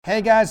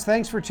Hey guys,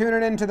 thanks for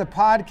tuning in to the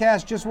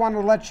podcast. Just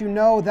wanted to let you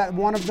know that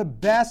one of the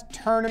best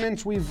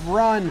tournaments we've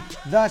run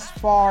thus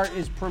far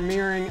is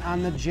premiering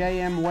on the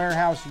JM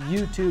Warehouse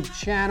YouTube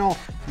channel.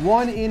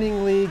 One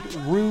inning league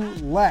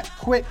roulette,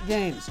 quick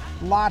games,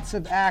 lots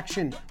of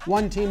action.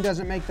 One team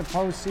doesn't make the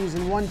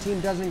postseason, one team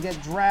doesn't get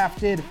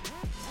drafted.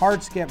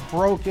 Hearts get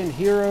broken,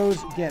 heroes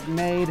get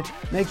made.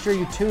 Make sure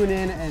you tune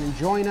in and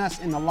join us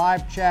in the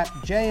live chat,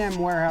 JM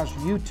Warehouse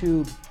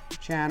YouTube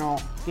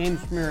channel. Games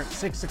premiere at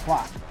 6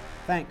 o'clock.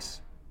 Thanks.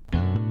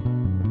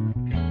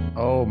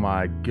 Oh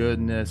my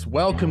goodness.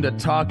 Welcome to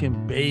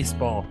Talking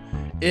Baseball.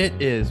 It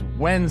is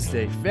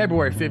Wednesday,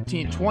 February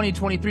 15th,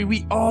 2023.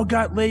 We all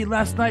got laid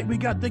last night. We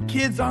got the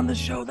kids on the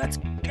show. Let's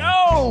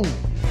go.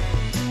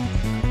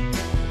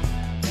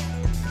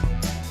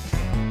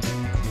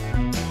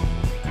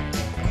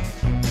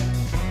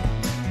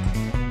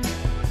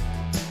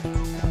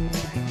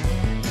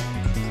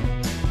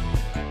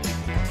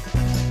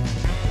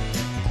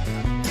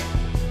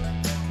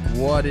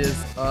 What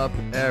is up,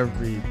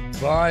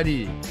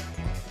 everybody?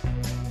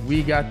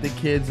 We got the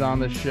kids on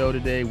the show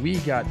today. We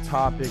got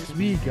topics.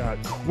 We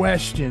got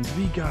questions.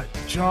 We got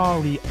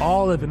Jolly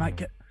Olive. And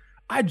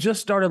I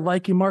just started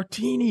liking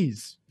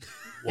martinis.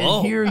 Whoa.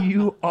 And here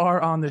you are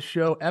on the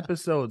show,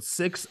 episode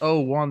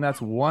 601.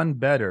 That's one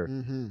better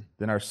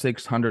than our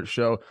 600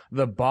 show.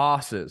 The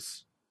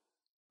bosses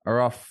are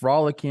off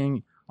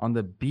frolicking on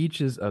the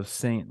beaches of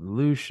St.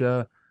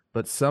 Lucia.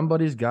 But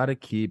somebody's got to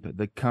keep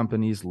the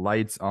company's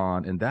lights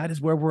on, and that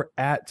is where we're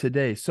at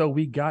today. So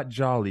we got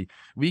Jolly,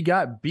 we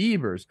got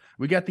Beavers,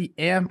 we got the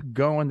amp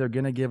going. They're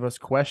going to give us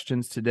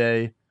questions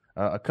today,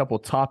 a couple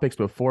topics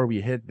before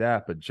we hit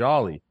that. But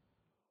Jolly,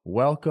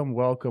 welcome,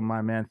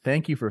 my man.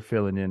 Thank you for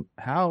filling in.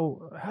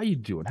 How you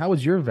doing? How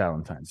was your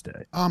Valentine's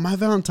Day? My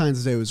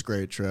Valentine's Day was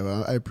great, Trev.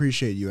 I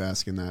appreciate you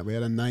asking that. We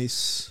had a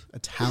nice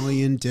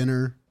Italian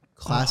dinner,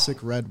 classic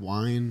red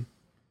wine.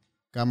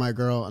 Got my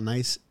girl a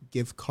nice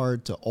gift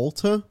card to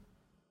Ulta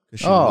because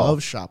she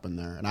loves shopping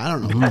there, and I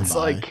don't know. That's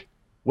like,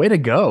 way to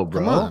go,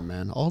 bro. Come on,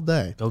 man, all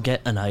day. Go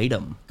get an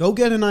item.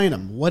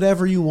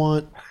 Whatever you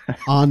want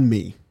on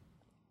me.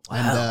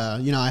 Wow.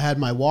 And I had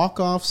my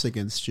walk-offs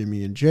against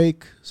Jimmy and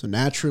Jake, so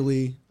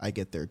naturally I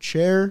get their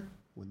chair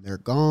when they're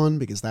gone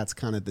because that's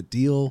kind of the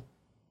deal.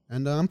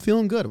 And I'm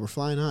feeling good. We're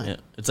flying high. Yeah,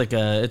 it's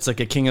like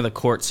a king of the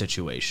court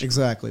situation.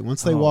 Exactly.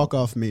 Once they walk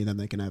off me, then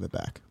they can have it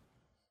back.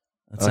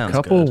 A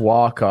couple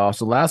walk-offs.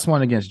 The last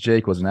one against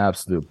Jake was an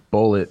absolute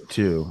bullet,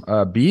 too.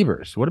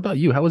 Beavers, what about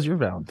you? How was your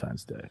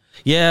Valentine's Day?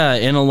 Yeah,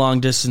 in a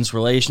long-distance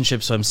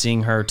relationship, so I'm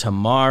seeing her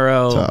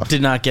tomorrow. Tough.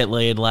 Did not get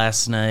laid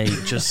last night.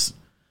 Just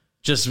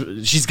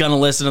she's going to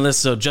listen to this,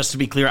 so just to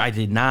be clear, I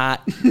did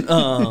not.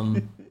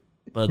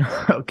 But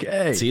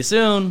okay. See you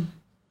soon.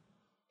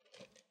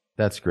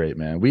 That's great,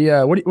 man. We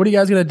what are you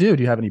guys going to do?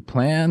 Do you have any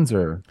plans?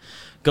 Or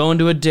going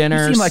to a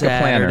dinner you seem like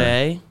Saturday.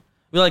 A planner.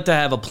 We like to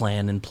have a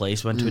plan in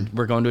place. We're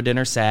going to a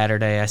dinner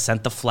Saturday. I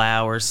sent the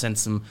flowers, sent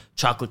some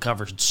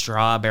chocolate-covered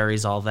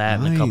strawberries, all that,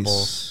 and a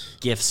couple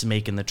gifts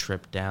making the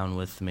trip down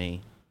with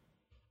me.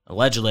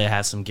 Allegedly, I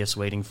have some gifts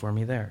waiting for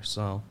me there.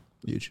 So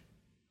huge.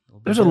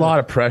 There's a lot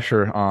of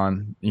pressure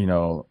on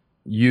you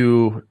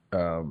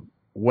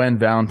when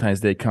Valentine's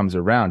Day comes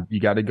around. You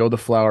got to go the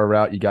flower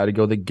route. You got to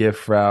go the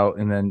gift route,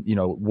 and then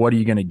what are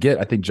you going to get?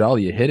 I think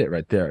Jolly, you hit it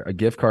right there. A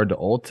gift card to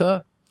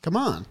Ulta. Come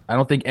on. I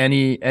don't think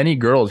any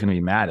girl is going to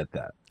be mad at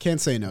that.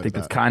 Can't say no to that. I think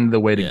that's kind of the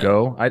way to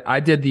go. I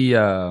did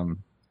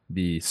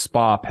the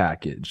spa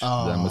package,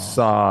 the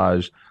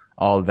massage,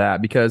 all of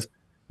that, because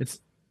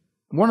it's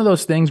one of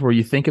those things where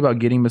you think about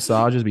getting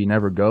massages, but you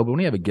never go. But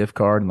when you have a gift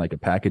card and like a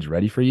package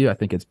ready for you, I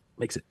think it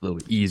makes it a little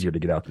easier to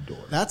get out the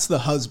door. That's the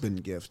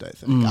husband gift, I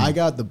think. I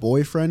got the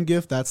boyfriend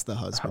gift. That's the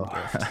husband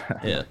gift.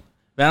 Yeah.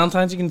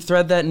 Valentine's, you can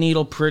thread that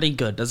needle pretty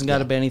good. Doesn't got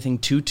to be anything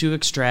too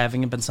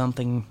extravagant, but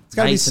something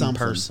nice and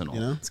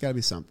personal. It's got to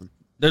be something.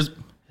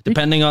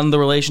 Depending on the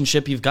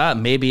relationship you've got,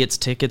 maybe it's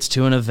tickets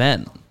to an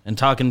event. And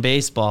Talking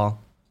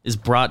Baseball is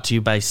brought to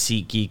you by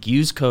SeatGeek.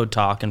 Use code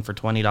TALKIN for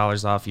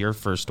 $20 off your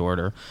first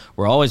order.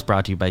 We're always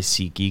brought to you by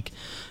SeatGeek.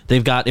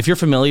 They've got, if you're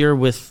familiar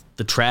with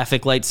the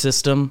traffic light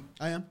system,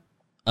 I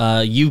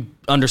am. You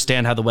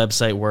understand how the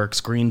website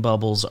works. Green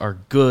bubbles are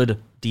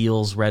good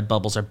deals. Red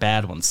bubbles are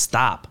bad ones.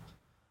 Stop.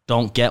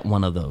 Don't get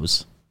one of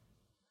those.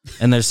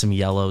 And there's some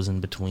yellows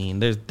in between.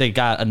 They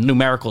got a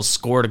numerical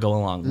score to go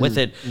along with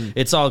it.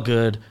 It's all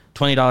good.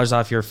 $20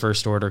 off your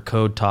first order.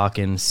 Code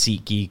TALKIN,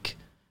 SeatGeek.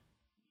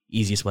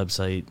 Easiest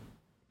website,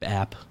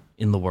 app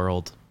in the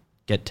world.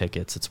 Get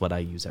tickets. It's what I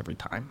use every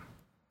time.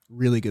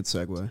 Really good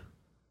segue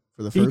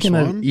for the Speaking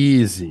first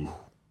one.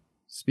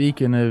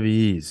 Speaking of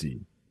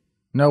easy.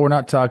 No, we're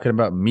not talking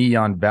about me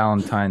on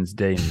Valentine's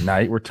Day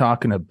night. We're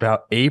talking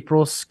about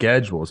April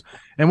schedules.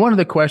 And one of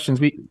the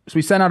questions,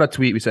 we sent out a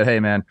tweet. We said,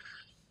 hey, man,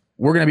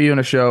 we're going to be doing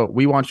a show.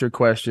 We want your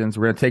questions.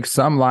 We're going to take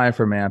some live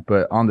from Amp,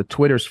 but on the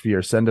Twitter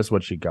sphere, send us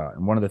what you got.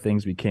 And one of the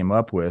things we came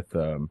up with,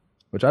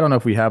 which I don't know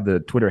if we have the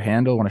Twitter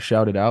handle. Want to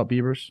shout it out,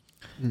 Beavers?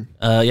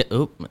 Yeah.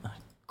 Oh,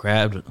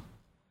 grabbed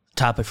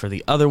topic for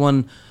the other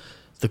one.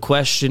 The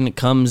question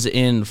comes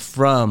in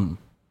from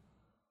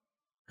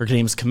Her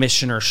name's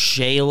Commissioner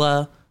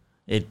Shayla.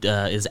 It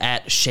is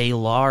at Shay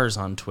Lars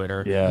on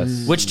Twitter.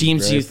 Yes. Which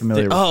teams do you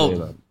familiar with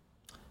Shayla.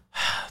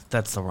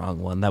 That's the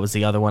wrong one. That was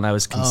the other one I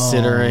was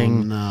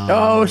considering. No.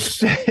 Oh,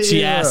 shit.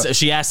 She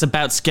asked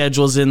about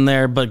schedules in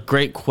there, but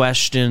great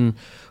question.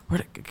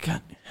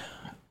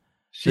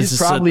 She's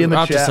probably in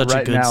the chat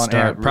right now.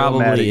 And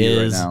probably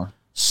is. Right now.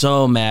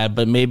 So mad,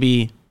 but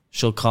maybe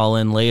she'll call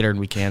in later and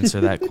we can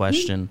answer that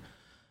question.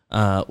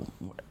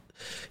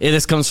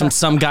 This comes from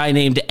some guy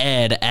named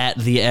Ed at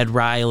the Ed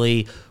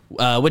Riley.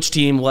 Which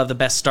team will have the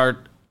best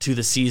start to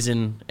the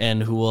season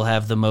and who will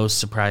have the most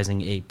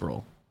surprising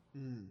April?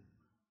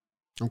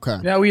 Okay.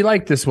 Yeah, we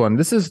like this one.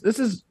 This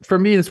is for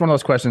me, it's one of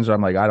those questions where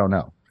I'm like, I don't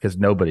know, because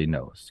nobody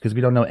knows, because we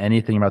don't know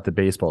anything about the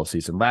baseball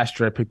season. Last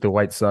year I picked the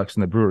White Sox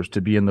and the Brewers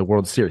to be in the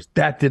World Series.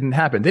 That didn't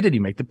happen. They didn't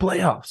even make the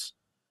playoffs.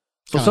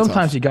 So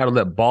sometimes you got to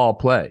let ball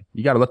play.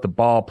 You got to let the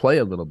ball play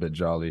a little bit,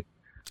 Jolly.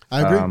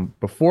 I agree.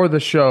 Before the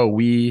show,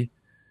 we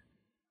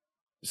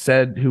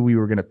said who we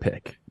were going to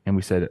pick, and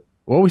we said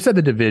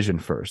the division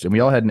first, and we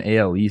all had an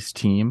AL East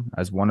team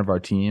as one of our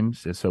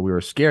teams, and so we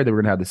were scared that we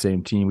were going to have the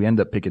same team. We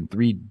ended up picking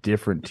 3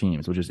 different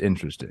teams, which is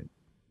interesting.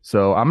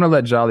 So I'm going to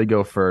let Jolly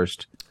go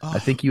first. I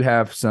think you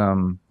have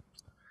an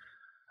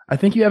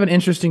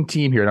interesting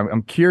team here, and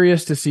I'm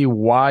curious to see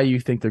why you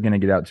think they're going to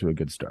get out to a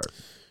good start.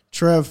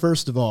 Trev,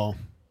 first of all,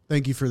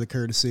 thank you for the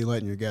courtesy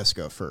letting your guest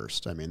go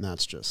first. I mean,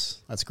 that's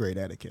great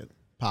etiquette,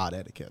 pod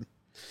etiquette.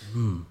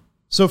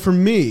 So for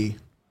me,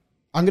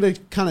 I'm going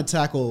to kind of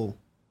tackle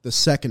the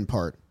second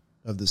part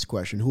of this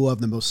question, who will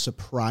have the most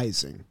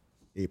surprising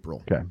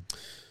April. Okay.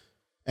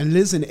 And it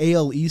is an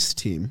AL East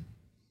team.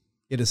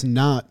 It is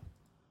not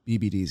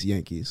BBD's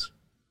Yankees.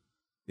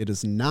 It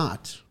is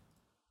not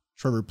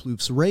Trevor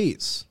Plouffe's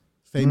Rays.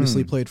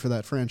 Famously played for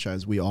that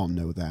franchise. We all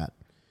know that.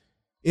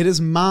 It is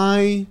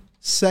my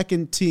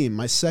second team,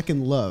 my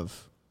second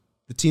love,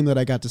 the team that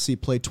I got to see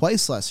play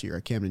twice last year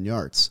at Camden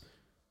Yards.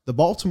 The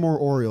Baltimore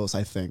Orioles,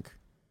 I think,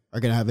 are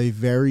going to have a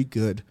very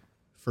good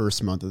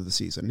first month of the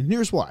season. And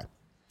here's why.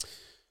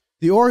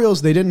 The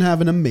Orioles, they didn't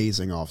have an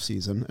amazing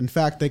offseason. In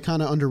fact, they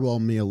kind of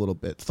underwhelmed me a little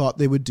bit. Thought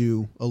they would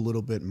do a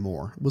little bit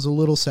more. Was a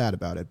little sad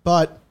about it.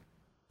 But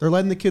they're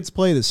letting the kids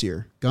play this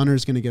year.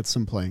 Gunner's going to get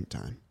some playing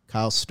time.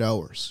 Kyle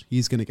Stowers,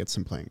 he's going to get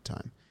some playing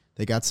time.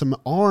 They got some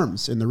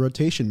arms in the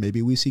rotation.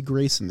 Maybe we see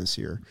Grayson this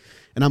year.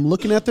 And I'm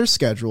looking at their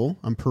schedule.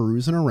 I'm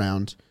perusing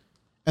around.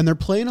 And they're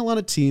playing a lot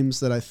of teams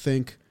that I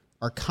think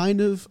are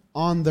kind of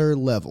on their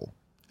level.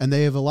 And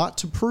they have a lot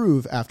to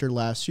prove after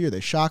last year.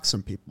 They shocked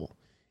some people.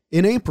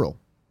 In April,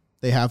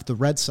 they have the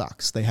Red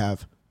Sox. They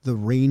have the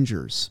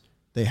Rangers.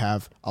 They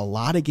have a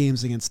lot of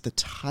games against the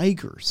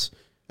Tigers.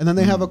 And then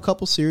they have a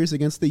couple series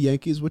against the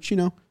Yankees, which,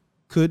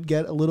 could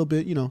get a little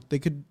bit, they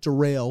could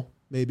derail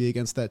maybe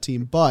against that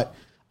team. But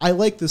I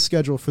like the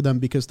schedule for them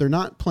because they're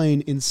not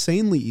playing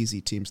insanely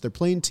easy teams. They're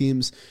playing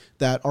teams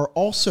that are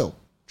also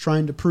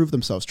trying to prove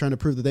themselves, trying to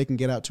prove that they can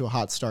get out to a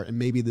hot start, and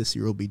maybe this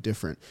year will be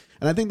different.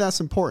 And I think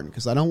that's important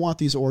because I don't want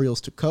these Orioles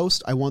to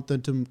coast. I want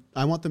them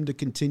to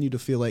continue to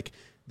feel like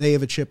they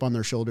have a chip on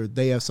their shoulder.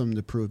 They have something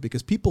to prove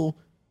because people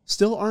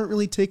still aren't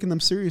really taking them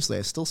seriously.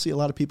 I still see a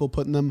lot of people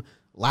putting them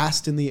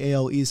last in the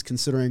AL East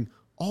considering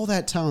all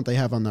that talent they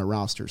have on their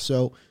roster.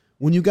 So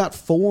when you got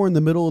 4 in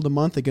the middle of the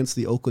month against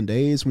the Oakland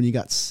A's, when you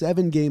got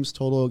 7 games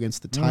total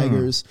against the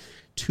Tigers,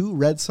 2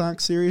 Red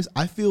Sox series,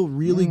 I feel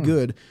really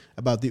good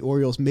about the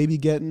Orioles maybe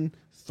getting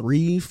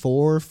 3,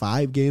 4,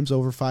 5 games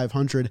over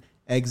 500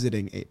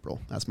 exiting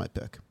April. That's my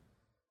pick.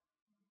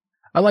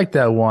 I like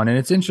that one. And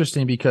it's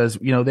interesting because,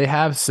 they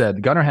have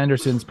said Gunnar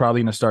Henderson's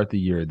probably going to start the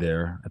year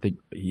there. I think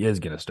he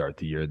is going to start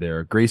the year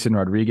there. Grayson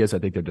Rodriguez, I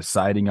think they're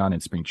deciding on in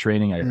spring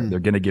training.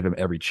 They're going to give him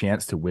every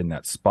chance to win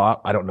that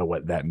spot. I don't know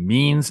what that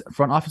means.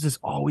 Front offices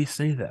always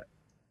say that.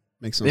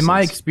 Makes no sense. In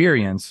my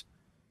experience,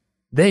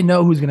 they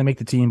know who's going to make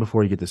the team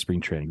before you get to spring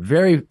training.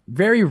 Very,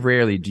 very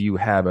rarely do you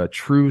have a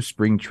true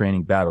spring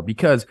training battle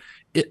because,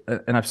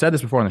 and I've said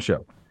this before on the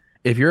show,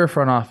 if you're a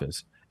front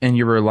office and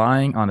you're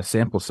relying on a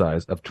sample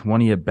size of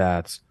 20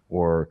 at-bats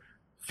or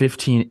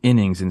 15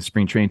 innings in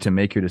spring training to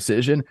make your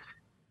decision,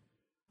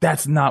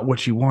 that's not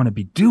what you want to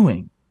be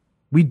doing.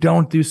 We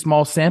don't do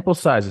small sample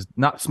sizes.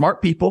 Not smart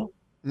people.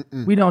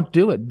 We don't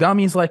do it.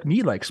 Dummies like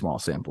me like small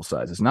sample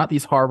sizes, not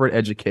these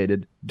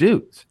Harvard-educated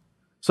dudes.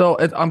 So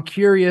I'm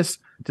curious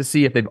to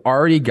see if they've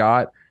already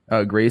got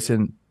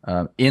Grayson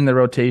in the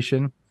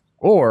rotation,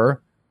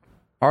 or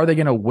are they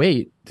going to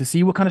wait to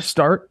see what kind of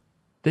start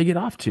they get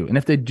off to? And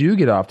if they do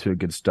get off to a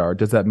good start,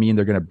 does that mean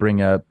they're going to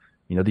bring up,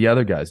 the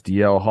other guys,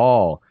 DL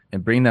Hall,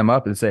 and bring them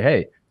up and say,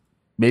 hey,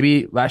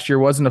 maybe last year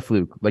wasn't a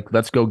fluke. Like,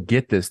 let's go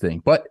get this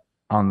thing. But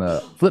on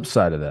the flip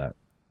side of that,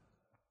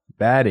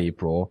 bad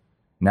April.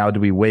 Now, do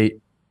we wait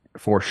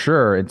for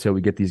sure until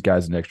we get these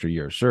guys an extra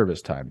year of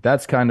service time?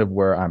 That's kind of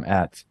where I'm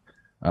at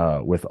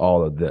with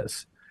all of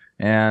this.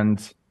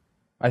 And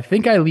I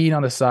think I lean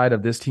on the side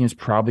of this team's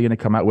probably going to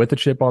come out with a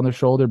chip on their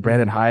shoulder.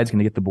 Brandon Hyde's going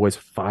to get the boys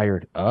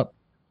fired up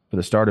for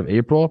the start of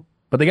April,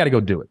 but they got to go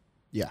do it.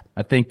 Yeah.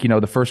 I think,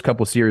 the first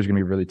couple series are going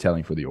to be really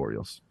telling for the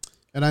Orioles.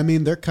 And I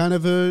mean, they're kind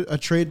of a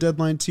trade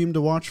deadline team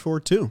to watch for,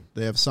 too.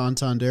 They have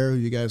Santander, who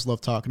you guys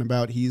love talking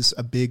about. He's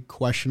a big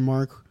question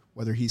mark,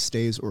 whether he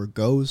stays or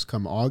goes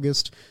come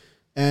August.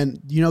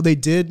 And, they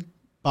did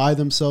buy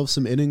themselves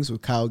some innings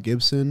with Kyle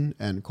Gibson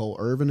and Cole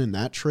Irvin in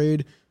that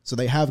trade. So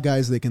they have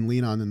guys they can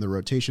lean on in the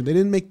rotation. They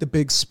didn't make the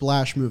big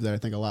splash move that I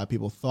think a lot of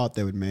people thought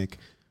they would make.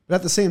 But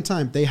at the same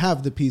time, they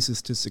have the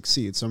pieces to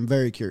succeed. So I'm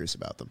very curious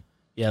about them.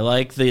 Yeah,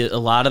 like a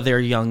lot of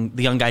the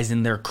young guys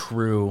in their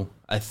crew,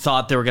 I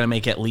thought they were going to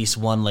make at least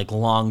one like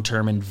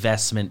long-term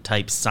investment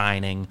type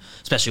signing,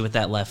 especially with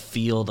that left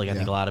field. Like I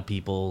think a lot of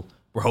people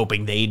were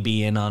hoping they'd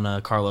be in on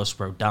a Carlos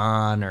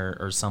Rodon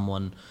or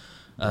someone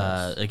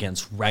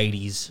against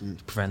righties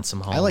to prevent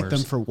some homers. I like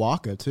them for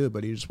Waka too,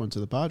 but he just went to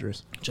the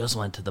Padres. Just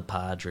went to the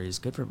Padres.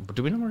 Good for him.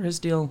 Do we know where his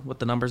deal? What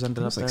the numbers ended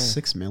up It was like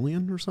there? $6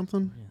 million or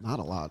something. Yeah. Not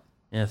a lot.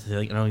 Yeah,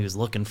 I know he was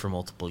looking for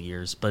multiple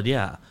years, but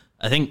yeah,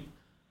 I think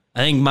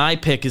my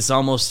pick is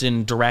almost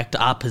in direct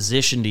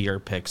opposition to your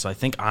pick, so I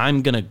think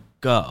I'm going to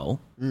go.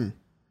 And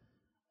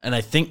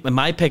I think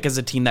my pick as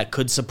a team that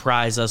could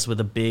surprise us with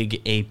a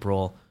big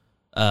April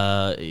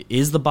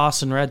is the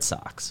Boston Red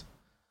Sox.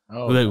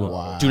 Oh,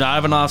 Wow. Do not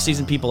have an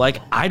offseason people like.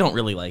 I don't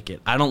really like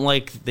it. I don't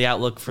like the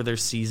outlook for their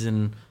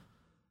season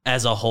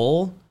as a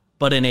whole,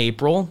 but in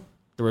April,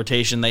 the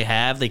rotation they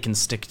have, they can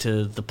stick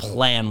to the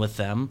plan with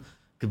them,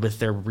 with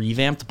their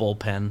revamped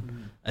bullpen.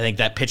 I think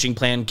that pitching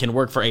plan can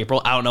work for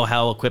April. I don't know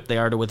how equipped they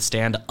are to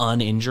withstand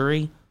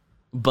un-injury,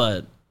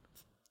 but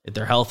if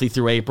they're healthy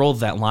through April,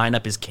 that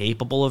lineup is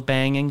capable of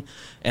banging.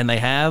 And they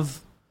have,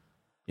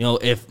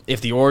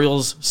 if the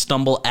Orioles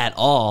stumble at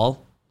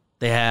all,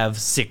 they have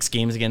 6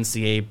 games against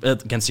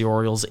the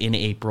Orioles in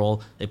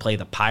April. They play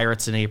the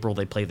Pirates in April.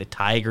 They play the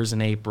Tigers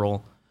in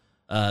April.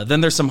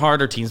 Then there's some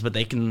harder teams, but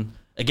they can,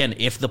 again,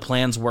 if the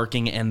plan's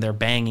working and they're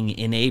banging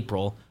in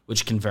April,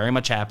 which can very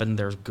much happen,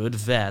 they're good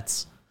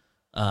vets.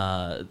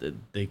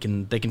 They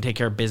can take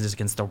care of business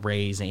against the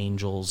Rays,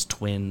 Angels,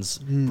 Twins,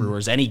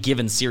 Brewers. Any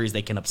given series,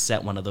 they can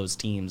upset one of those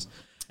teams.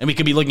 And we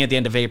could be looking at the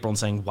end of April and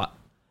saying, why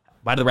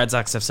do the Red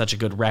Sox have such a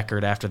good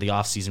record after the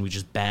offseason? We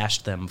just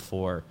bashed them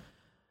for...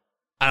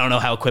 I don't know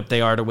how equipped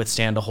they are to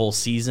withstand a whole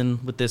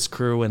season with this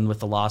crew and with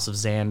the loss of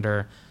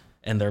Xander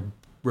and their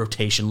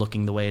rotation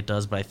looking the way it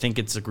does, but I think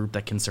it's a group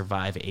that can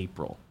survive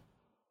April.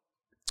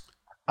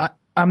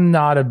 I'm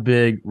not a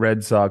big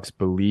Red Sox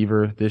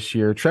believer this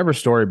year. Trevor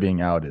Story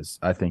being out is,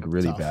 I think,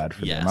 really bad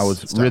for them. I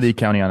was really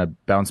counting on a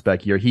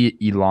bounce-back year. He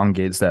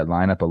elongates that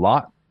lineup a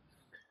lot.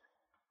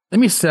 Let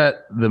me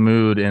set the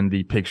mood and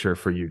the picture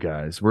for you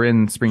guys. We're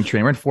in spring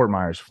training. We're in Fort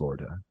Myers,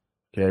 Florida.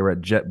 Okay, we're at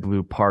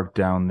JetBlue Park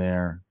down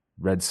there.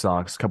 Red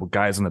Sox, a couple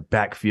guys on the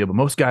backfield, but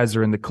most guys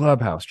are in the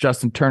clubhouse.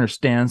 Justin Turner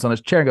stands on his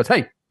chair and goes,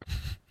 "Hey,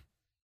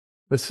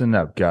 listen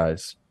up,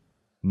 guys.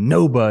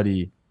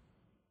 Nobody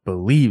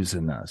believes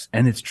in us."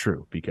 And it's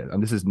true, because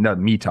this is not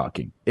me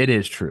talking. It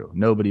is true.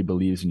 Nobody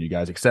believes in you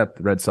guys except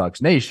the Red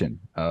Sox Nation.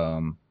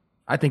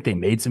 I think they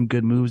made some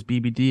good moves,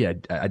 BBD.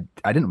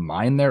 I didn't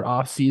mind their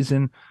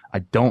offseason. I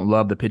don't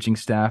love the pitching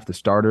staff, the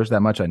starters,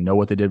 that much. I know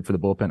what they did for the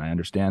bullpen. I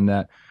understand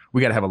that.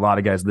 We got to have a lot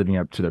of guys living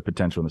up to their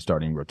potential in the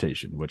starting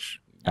rotation,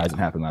 which hasn't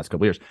happened in the last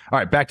couple of years. All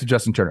right, back to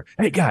Justin Turner.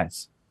 "Hey,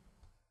 guys,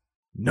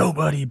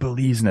 nobody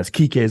believes in us."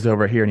 Kike's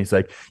over here, and he's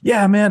like,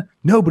 "Yeah, man,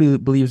 nobody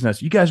believes in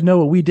us. You guys know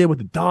what we did with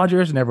the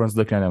Dodgers?" And everyone's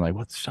looking at him like,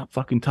 stop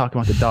fucking talking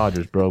about the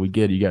Dodgers, bro. We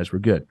get it. You guys were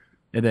good.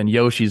 And then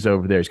Yoshi's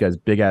over there. He's got his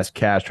big-ass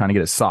Cash trying to get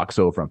his socks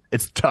over him.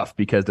 It's tough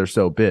because they're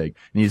so big.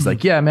 And he's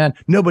like, "Yeah, man,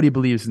 nobody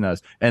believes in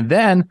us." And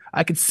then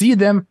I could see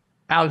them.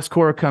 Alex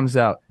Cora comes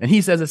out, and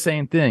he says the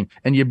same thing.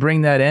 And you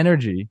bring that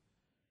energy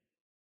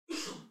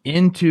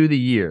into the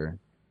year,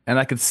 and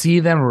I could see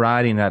them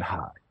riding that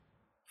high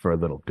for a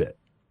little bit.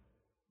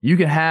 You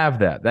can have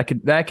that. That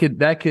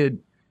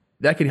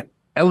could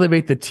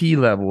elevate the T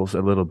levels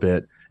a little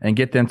bit and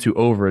get them to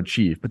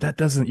overachieve.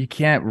 But you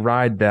can't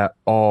ride that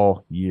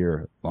all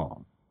year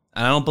long.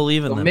 I don't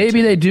believe in them.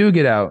 Maybe they do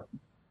get out.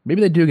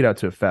 Maybe they do get out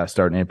to a fast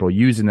start in April,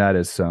 using that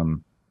as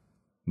some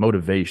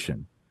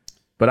motivation.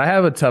 But I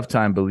have a tough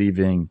time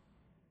believing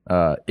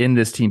in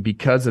this team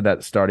because of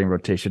that starting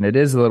rotation. It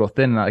is a little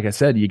thin. Like I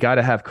said, you got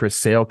to have Chris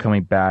Sale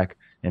coming back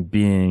and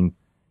being.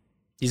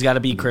 He's got to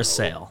be Chris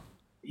Sale.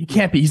 He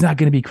can't be. He's not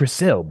going to be Chris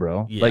Sale,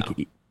 bro. Yeah.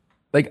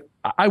 Like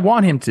I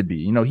want him to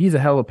be. He's a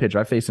hell of a pitcher.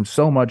 I faced him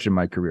so much in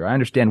my career. I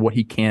understand what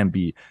he can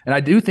be, and I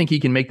do think he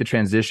can make the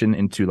transition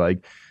into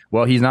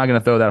he's not going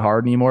to throw that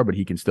hard anymore, but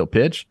he can still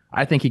pitch.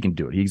 I think he can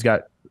do it. He's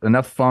got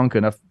enough funk,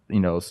 enough.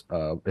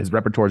 His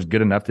repertoire is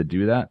good enough to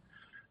do that.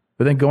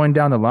 But then going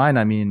down the line,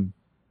 I mean,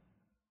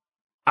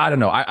 I don't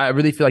know. I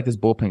really feel like this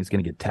bullpen is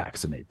going to get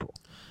taxed in April.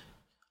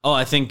 Oh,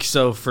 I think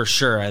so for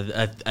sure.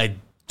 I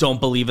don't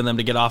believe in them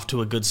to get off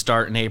to a good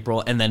start in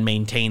April and then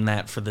maintain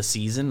that for the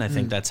season. I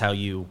think that's how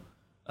you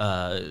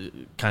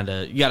you got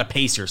to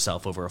pace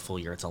yourself over a full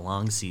year. It's a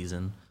long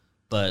season.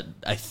 But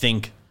I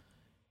think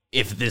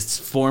if this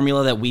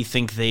formula that we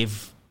think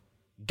they've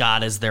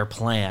got as their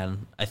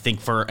plan, I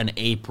think for an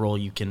April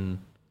you can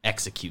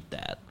execute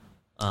that.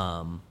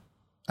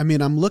 I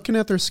mean, I'm looking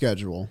at their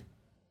schedule,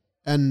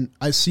 And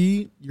I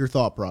see your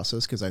thought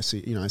process because I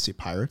see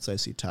Pirates, I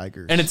see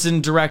Tigers. And it's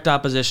in direct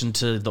opposition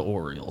to the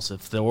Orioles.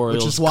 If the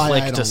Orioles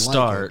click to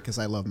start. Because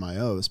I love my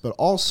O's. But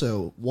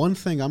also, one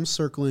thing I'm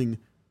circling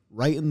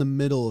right in the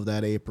middle of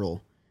that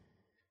April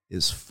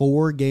is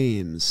 4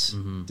 games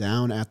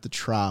down at the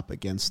Trop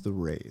against the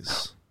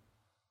Rays.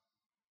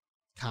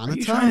 Are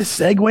you trying to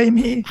segue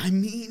me? I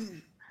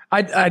mean,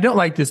 I don't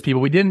like this,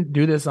 people. We didn't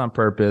do this on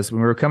purpose.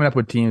 When we were coming up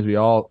with teams, we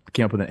all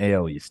came up with an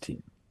AL East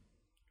team.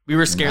 We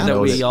were scared that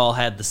we all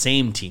had the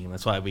same team.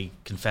 That's why we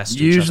confessed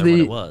to each other what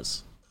it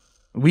was.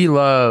 We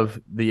love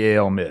the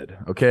AL mid,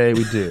 okay?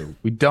 We do.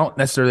 We don't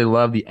necessarily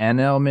love the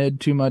NL mid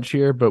too much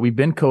here, but we've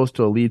been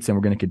coastal elites, and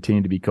we're going to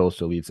continue to be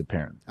coastal elites,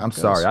 apparently. I'm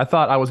sorry. I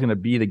thought I was going to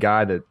be the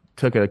guy that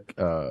took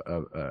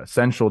a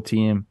central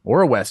team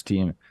or a west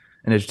team,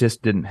 and it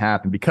just didn't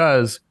happen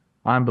because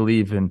I'm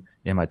believing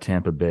in my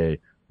Tampa Bay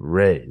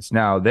Rays.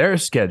 Now, their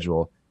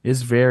schedule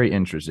is very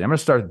interesting. I'm going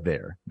to start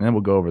there, and then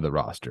we'll go over the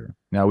roster.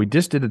 Now, we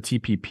just did a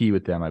TPP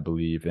with them, I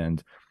believe,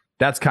 and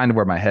that's kind of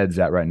where my head's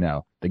at right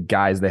now. The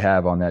guys they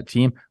have on that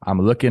team,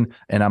 I'm looking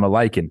and I'm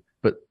liking.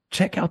 But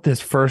check out this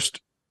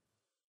first.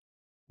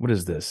 What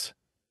is this?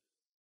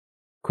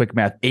 Quick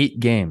math. 8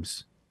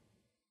 games.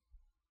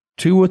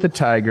 2 with the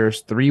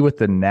Tigers, 3 with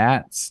the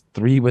Nats,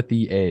 3 with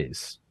the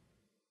A's.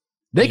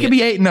 They could be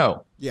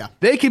 8-0. Yeah.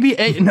 They could be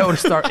 8-0 to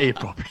start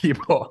April,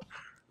 people.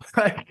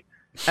 Like,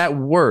 at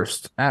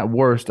worst,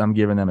 I'm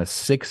giving them a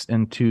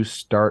 6-2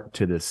 start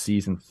to this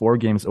season, 4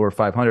 games over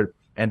 500,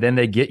 and then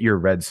they get your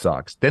Red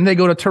Sox. Then they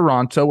go to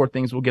Toronto, where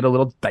things will get a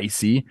little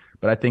dicey,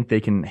 but I think they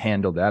can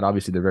handle that.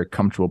 Obviously, they're very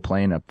comfortable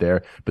playing up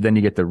there. But then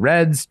you get the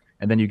Reds,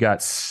 and then you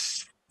got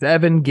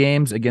 7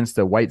 games against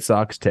the White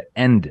Sox to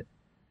end it.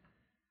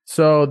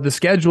 So the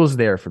schedule is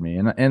there for me,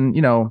 and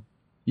you know,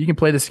 you can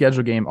play the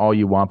schedule game all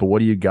you want, but what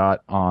do you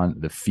got on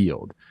the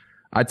field?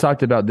 I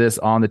talked about this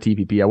on the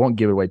TPP. I won't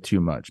give it away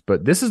too much,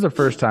 but this is the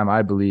first time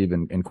I believe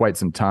in quite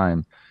some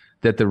time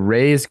that the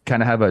Rays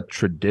kind of have a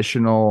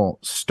traditional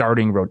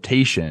starting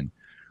rotation,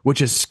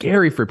 which is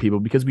scary for people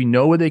because we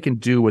know what they can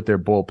do with their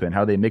bullpen,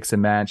 how they mix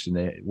and match, and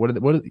they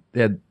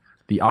had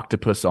the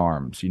octopus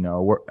arms, you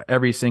know, where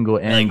every single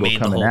angle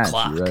coming at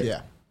you, right?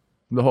 Yeah,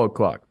 the whole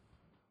clock.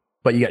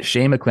 But you got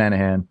Shane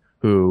McClanahan,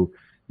 who,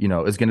 you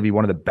know, is going to be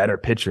one of the better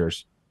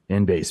pitchers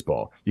in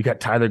baseball. You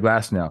got Tyler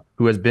Glasnow,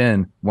 who has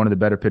been one of the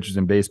better pitchers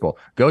in baseball.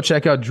 Go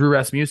check out Drew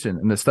Rasmussen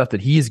and the stuff that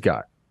he's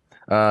got.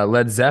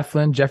 Led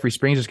Zeppelin, Jeffrey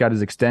Springs just got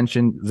his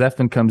extension.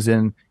 Zeppelin comes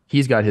in,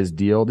 he's got his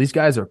deal. These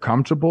guys are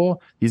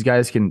comfortable. These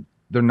guys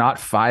they're not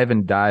 5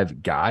 and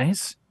dive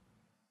guys.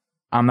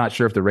 I'm not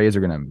sure if the Rays are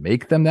going to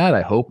make them that.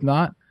 I hope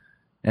not.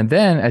 And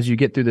then as you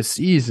get through the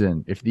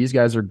season, if these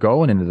guys are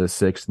going into the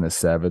 6th and the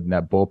 7th, and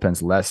that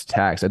bullpen's less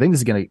taxed, I think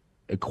this is going to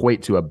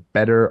equate to a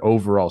better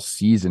overall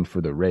season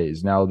for the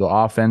Rays. Now, the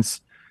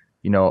offense,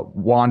 you know,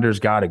 Wander's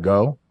got to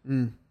go,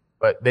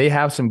 but they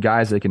have some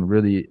guys that can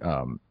really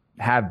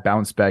have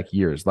bounce back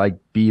years, like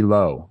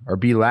Below,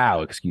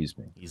 excuse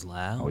me. He's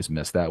loud. I always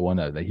mess that one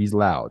up. He's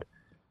loud.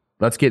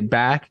 Let's get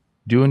back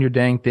doing your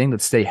dang thing.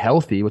 Let's stay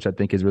healthy, which I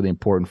think is really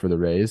important for the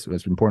Rays.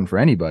 It's important for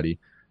anybody.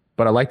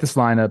 But I like this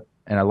lineup,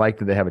 and I like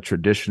that they have a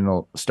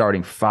traditional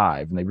starting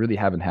 5, and they really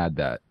haven't had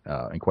that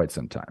in quite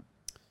some time.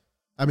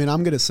 I mean,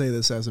 I'm going to say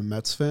this as a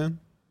Mets fan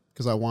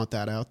because I want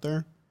that out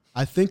there.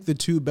 I think the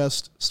 2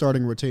 best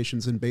starting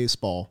rotations in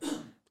baseball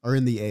are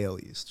in the AL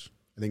East.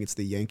 I think it's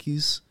the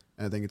Yankees,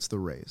 and I think it's the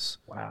Rays.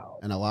 Wow.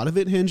 And a lot of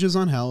it hinges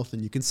on health,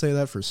 and you can say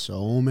that for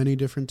so many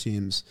different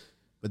teams.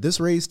 But this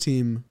Rays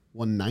team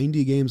won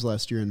 90 games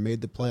last year and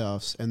made the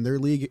playoffs, and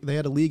they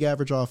had a league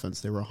average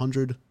offense. They were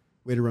 100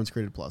 weighted runs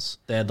created plus.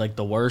 They had like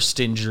the worst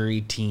injury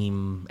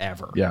team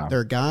ever. Yeah.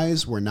 Their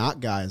guys were not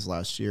guys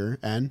last year,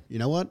 and you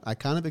know what? I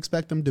kind of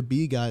expect them to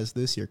be guys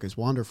this year because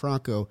Wander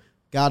Franco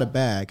got a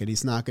bag, and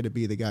he's not going to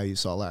be the guy you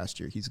saw last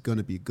year. He's going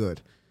to be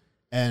good.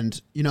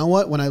 And you know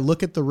what? When I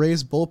look at the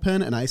Rays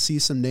bullpen and I see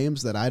some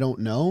names that I don't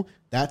know,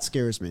 that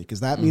scares me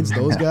because that means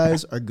those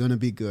guys are going to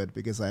be good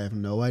because I have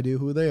no idea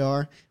who they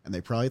are, and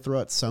they probably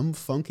throw out some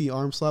funky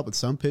arm slot with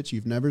some pitch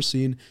you've never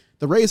seen.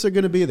 The Rays are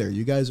going to be there.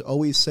 You guys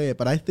always say it,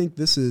 but I think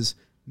this is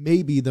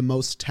maybe the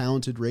most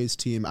talented Rays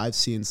team I've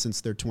seen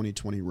since their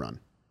 2020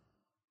 run.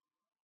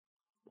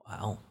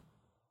 Wow.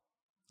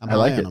 I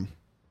like it.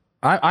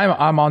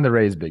 I'm on the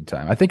Rays big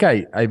time. I think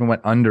I even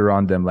went under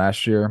on them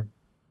last year.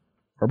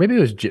 Or maybe it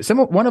was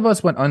one of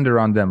us went under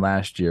on them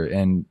last year,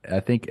 and I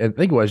think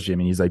it was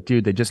Jimmy. He's like,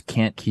 dude, they just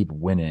can't keep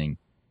winning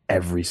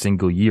every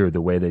single year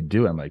the way they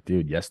do. I'm like,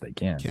 dude, yes, they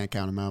can. Can't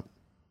count them out.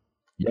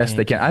 Yes,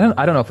 they can.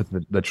 I don't know if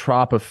it's the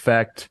Trop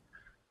effect,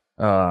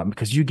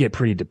 because you get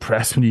pretty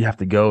depressed when you have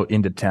to go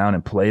into town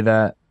and play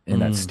that in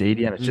that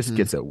stadium. It just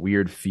gets a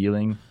weird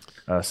feeling.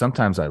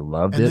 Sometimes I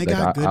loved it. And they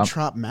got good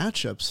Trop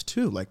matchups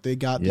too. Like they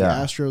got the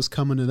Astros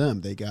coming to them.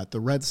 They got the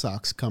Red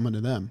Sox coming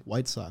to them.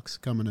 White Sox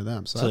coming to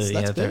them. So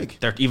that's big.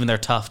 Even their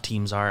tough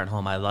teams are at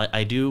home. I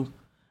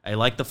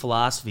like the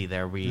philosophy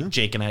there.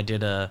 Jake and I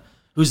did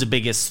who's the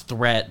biggest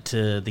threat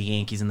to the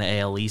Yankees in the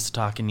AL East,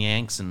 talking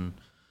Yanks, and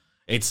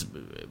it's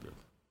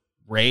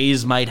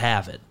Rays might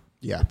have it.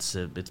 Yeah. It's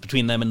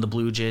between them and the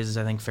Blue Jays,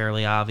 I think,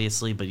 fairly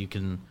obviously, but you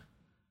can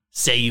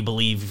say you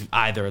believe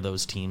either of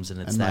those teams, and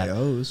it's And that. my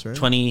O's, right?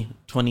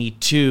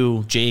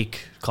 2022,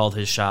 Jake called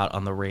his shot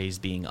on the Rays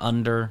being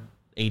under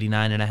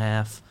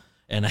 89.5,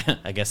 and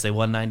I guess they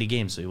won 90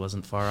 games, so he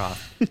wasn't far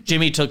off.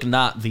 Jimmy took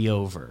not the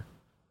over.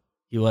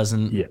 He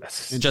wasn't.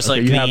 Yes. Just Okay,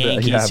 like you the have the- you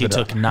Yankees, have he it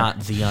took up.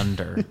 not the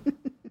under.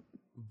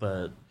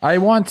 But I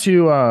want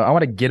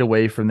to get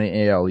away from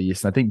the AL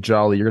East. And I think,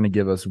 Jolly, you're going to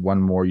give us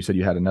one more. You said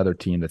you had another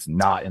team that's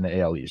not in the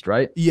AL East,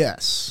 right?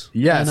 Yes.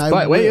 Yes, And I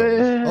but wait, will. wait,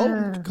 wait,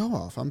 Oh, wait. go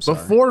off. I'm sorry.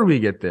 Before we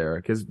get there,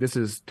 because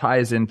this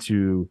ties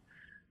into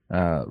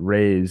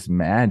Ray's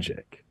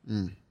magic.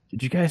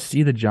 Did you guys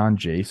see the John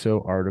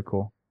Jaso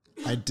article?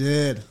 I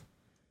did.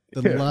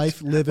 The Yes.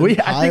 life living.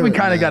 I think we pirate,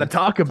 kind of got to man.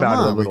 talk Come about it a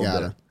on, we little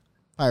gotta. bit.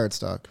 Pirate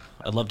stock.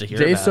 I'd love to hear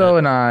Jaso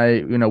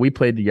about and I, we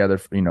played together,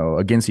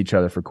 against each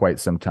other for quite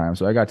some time.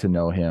 So I got to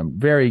know him.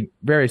 Very,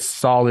 very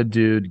solid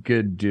dude,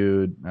 good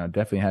dude.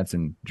 Definitely had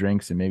some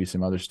drinks and maybe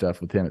some other stuff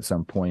with him at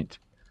some point.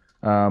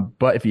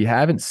 But if you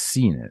haven't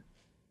seen it,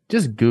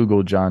 just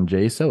Google John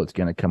Jaso. It's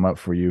going to come up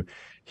for you.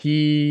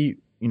 He,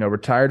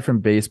 retired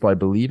from baseball, I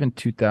believe, in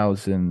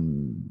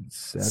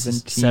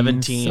 2017.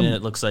 17, and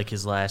it looks like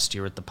his last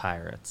year with the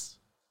Pirates.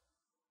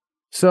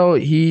 So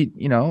he,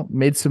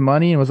 made some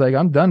money and was like,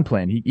 I'm done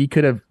playing. He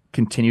could have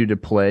continued to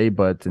play,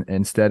 but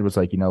instead was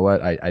like, you know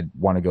what? I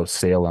want to go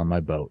sail on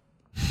my boat.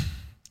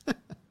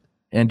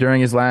 And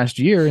during his last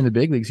year in the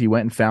big leagues, he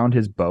went and found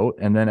his boat.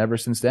 And then ever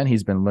since then,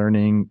 he's been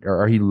learning,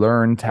 or he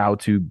learned how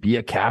to be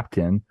a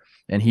captain.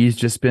 And he's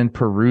just been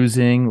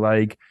perusing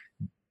like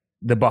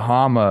the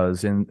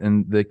Bahamas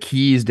and the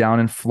Keys down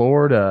in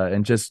Florida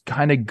and just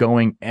kind of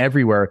going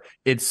everywhere.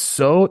 It's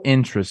so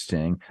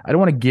interesting. I don't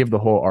want to give the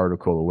whole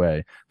article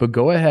away, but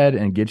go ahead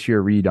and get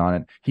your read on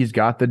it. He's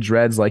got the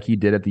dreads like he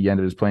did at the end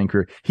of his playing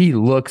career. He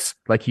looks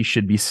like he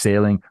should be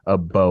sailing a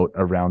boat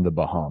around the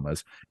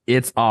Bahamas.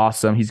 It's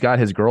awesome. He's got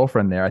his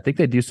girlfriend there. I think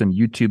they do some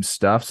YouTube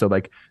stuff. So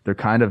like they're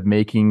kind of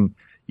making,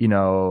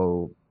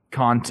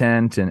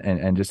 content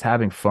and just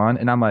having fun.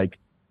 And I'm like,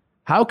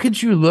 how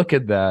could you look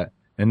at that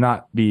and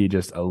not be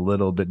just a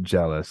little bit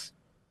jealous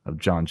of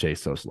John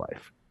Jaso's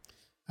life?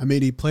 I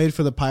mean, he played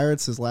for the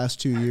Pirates his last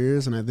 2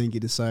 years, and I think he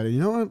decided, you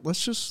know what?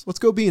 Let's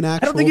go be an I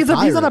actual. don't think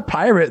he's not a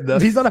pirate though.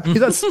 He's not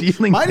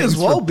stealing. Might as things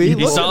well from be.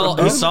 people.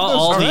 He saw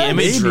all the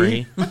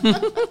imagery.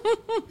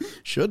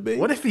 Should be.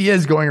 What if he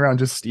is going around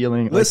just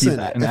stealing? Listen,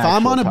 like he's if an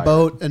I'm on a actual pirate?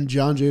 boat and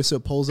John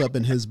Jaso pulls up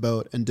in his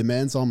boat and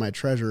demands all my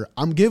treasure,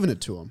 I'm giving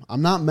it to him.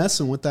 I'm not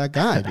messing with that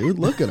guy, dude.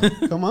 Look at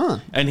him. Come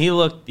on. And he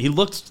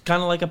looked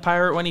kind of like a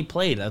pirate when he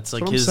played. That's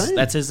like what I'm saying.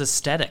 that's his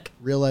aesthetic.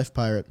 Real life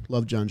pirate.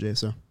 Love John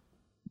Jaso.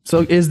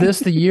 So is this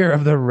the year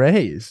of the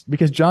Rays?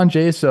 Because John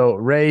Jaso,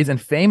 Rays, and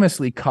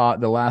famously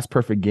caught the last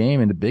perfect game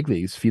in the big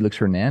leagues, Felix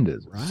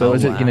Hernandez. Right. So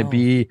is it going to Wow.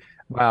 be,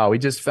 wow, we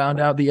just found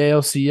out the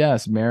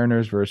ALCS,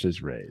 Mariners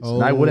versus Rays.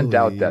 And I wouldn't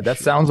doubt Holy that. That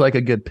shit. sounds like a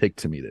good pick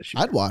to me this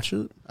year. I'd watch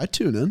it. I'd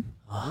tune in.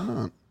 Why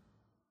not?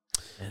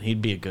 And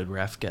he'd be a good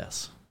ref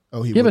guess.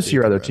 Oh, he Give would us be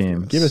your a other good team.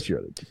 ref Give guess. us your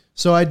other team.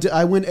 So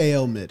I went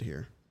AL mid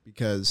here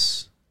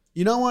because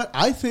you know what?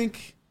 I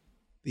think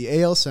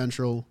the AL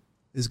Central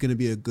is going to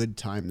be a good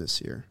time this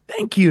year.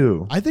 Thank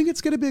you. I think it's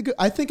going to be Thank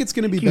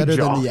be you, better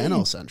than Johnny. the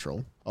NL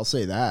Central. I'll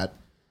say that.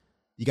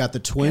 You got the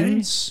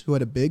Twins who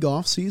had a big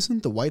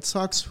offseason. The White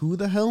Sox, who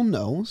the hell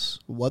knows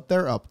what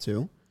they're up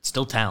to.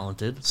 Still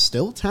talented.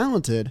 Still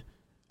talented.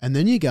 And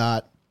then you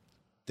got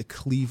the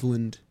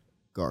Cleveland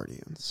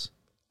Guardians.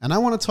 And I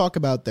want to talk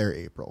about their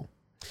April.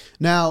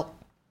 Now,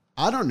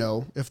 I don't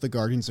know if the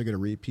Guardians are going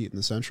to repeat in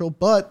the Central,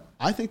 but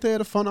I think they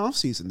had a fun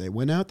offseason. They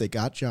went out, they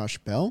got Josh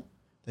Bell.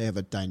 They have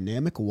a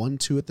dynamic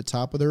 1-2 at the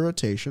top of their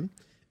rotation.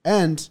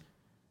 And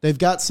they've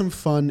got some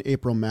fun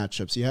April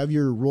matchups. You have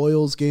your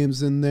Royals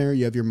games in there.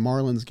 You have your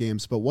Marlins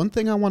games. But one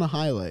thing I want to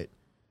highlight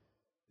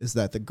is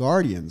that the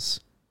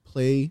Guardians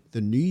play the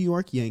New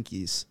York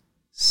Yankees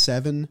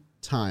 7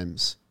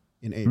 times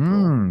in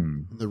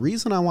April. The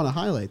reason I want to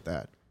highlight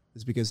that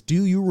is because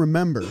do you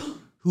remember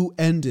who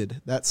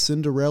ended that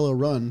Cinderella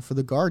run for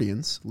the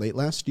Guardians late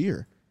last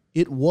year?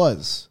 It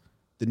was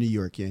the New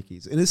York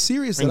Yankees in a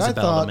series Rings that I a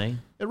bell to thought me.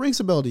 it rings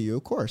a bell to you,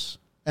 of course.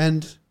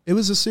 And it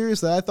was a series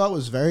that I thought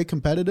was very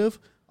competitive,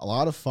 a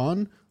lot of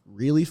fun,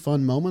 really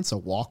fun moments, a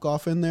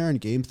walk-off in there in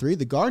Game 3.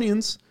 The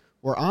Guardians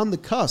were on the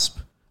cusp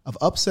of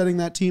upsetting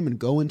that team and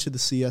going to the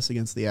CS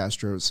against the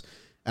Astros.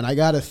 And I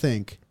got to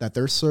think that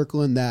they're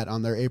circling that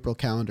on their April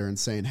calendar and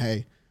saying,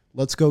 hey,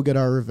 let's go get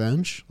our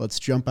revenge. Let's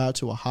jump out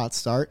to a hot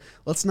start.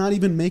 Let's not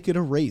even make it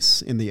a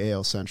race in the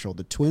AL Central.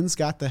 The Twins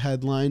got the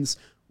headlines.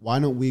 Why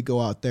don't we go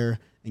out there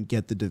and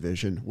get the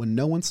division when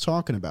no one's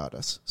talking about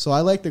us? So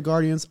I like the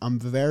Guardians. I'm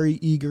very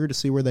eager to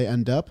see where they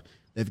end up.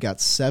 They've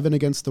got 7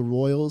 against the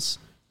Royals.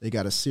 They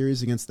got a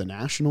series against the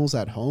Nationals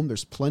at home.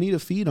 There's plenty to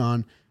feed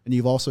on. And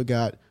you've also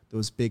got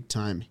those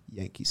big-time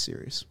Yankee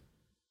series.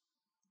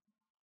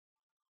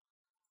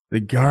 The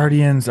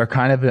Guardians are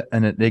kind of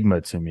an enigma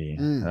to me.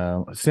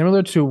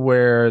 Similar to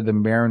where the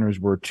Mariners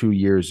were 2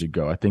 years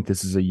ago. I think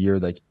this is a year,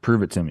 like,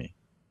 prove it to me.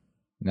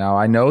 Now,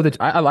 I know that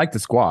I like the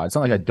squad. It's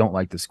not like I don't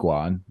like the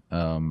squad.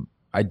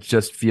 I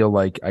just feel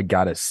like I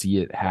got to see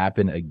it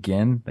happen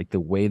again. Like the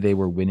way they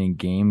were winning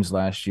games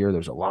last year,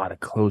 there's a lot of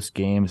close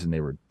games and they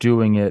were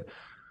doing it.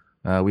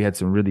 We had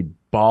some really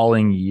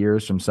balling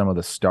years from some of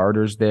the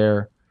starters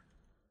there.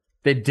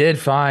 They did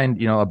find,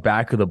 a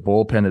back of the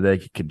bullpen that they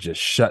could just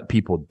shut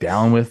people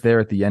down with there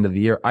at the end of the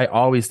year. I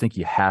always think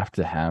you have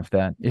to have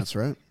that. That's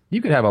right.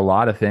 You could have a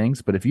lot of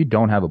things, but if you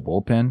don't have a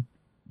bullpen,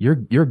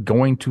 you're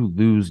going to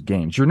lose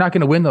games. You're not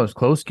going to win those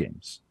close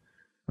games.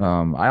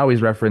 I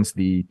always reference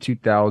the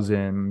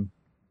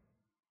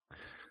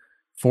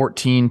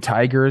 2014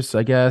 Tigers,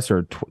 I guess,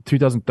 or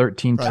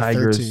 2013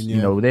 Tigers. 13,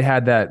 yeah. They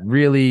had that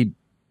really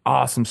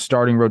awesome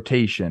starting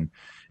rotation.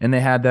 And they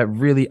had that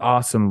really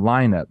awesome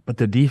lineup, but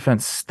the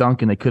defense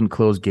stunk and they couldn't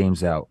close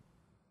games out.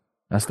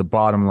 That's the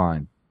bottom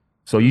line.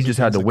 So you just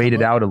had to wait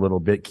it out a little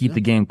bit, keep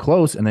the game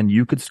close, and then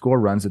you could score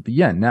runs at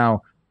the end.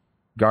 Now,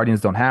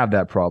 Guardians don't have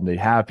that problem. They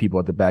have people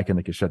at the back end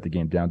that can shut the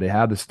game down. They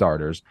have the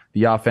starters.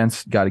 The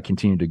offense got to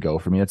continue to go.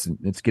 For me, it's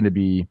going to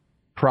be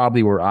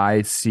probably where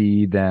I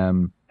see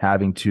them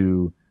having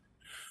to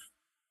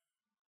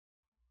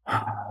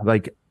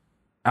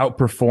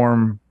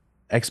outperform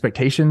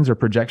expectations or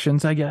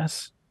projections, I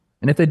guess.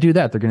 And if they do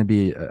that, they're going to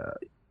be a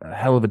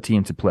hell of a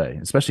team to play,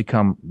 especially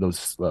come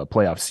those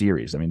playoff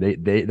series. I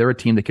mean, they're a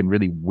team that can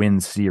really win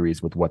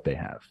series with what they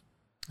have.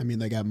 I mean,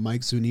 they got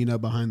Mike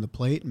Zunino behind the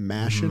plate,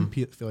 mashing.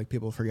 I feel like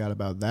people forgot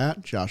about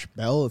that. Josh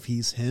Bell, if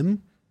he's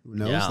him, who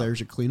knows? Yeah.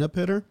 There's your cleanup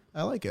hitter.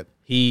 I like it.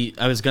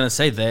 I was going to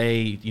say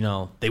they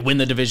win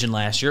the division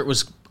last year. It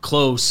was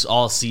close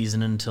all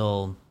season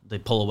until they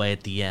pull away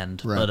at the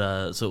end. Right.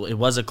 But so it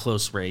was a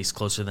close race,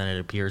 closer than it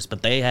appears.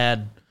 But they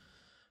had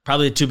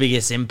probably the two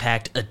biggest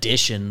impact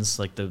additions,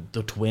 like the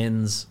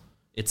Twins.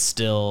 It's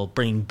still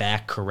bringing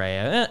back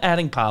Correa.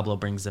 Adding Pablo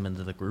brings them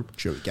into the group.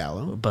 Joey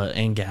Gallo.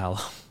 And Gallo.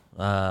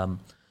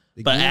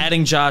 But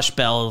adding Josh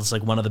Bell is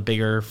like one of the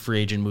bigger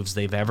free agent moves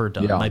they've ever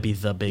done. Yeah. It might be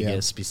the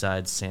biggest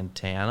besides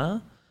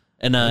Santana.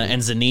 And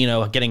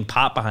Zunino getting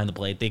Pop behind the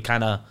plate. They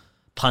kind of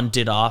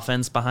punted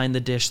offense behind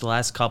the dish the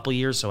last couple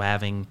years, so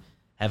having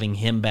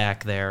him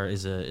back there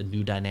is a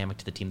new dynamic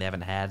to the team they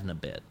haven't had in a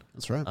bit.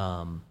 That's right.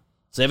 So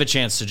they have a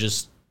chance to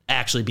just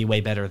actually be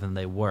way better than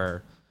they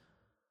were.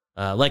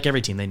 Like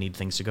every team, they need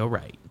things to go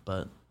right.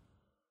 But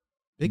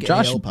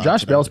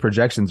Josh Bell's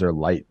projections are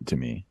light to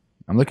me.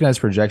 I'm looking at his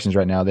projections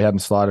right now. They have him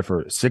slotted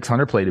for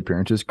 600 plate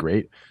appearances.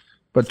 Great.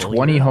 But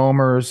 20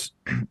 homers,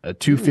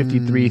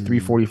 253,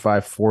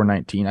 345,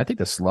 419. I think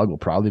the slug will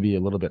probably be a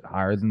little bit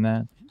higher than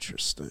that.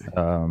 Interesting.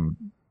 I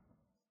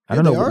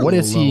don't know. What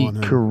is he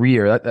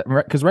career?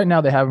 Because right now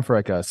they have him for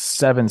like a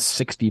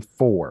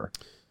 764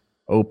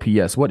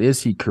 OPS. What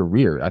is he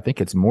career? I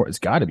think it's more. It's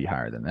got to be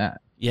higher than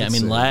that. Yeah,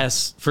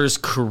 for his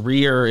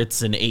career,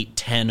 it's an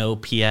 810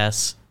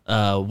 OPS.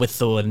 With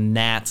the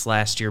Nats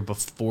last year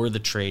before the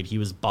trade, he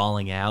was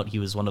balling out. He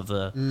was one of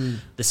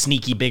the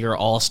sneaky bigger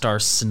all-star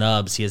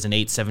snubs. He has an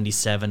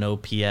 877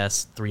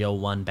 OPS,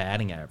 301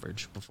 batting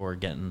average before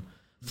getting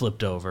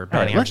flipped over.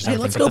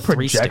 Let's go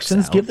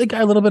projections. Give the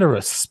guy a little bit of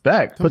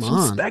respect. Put some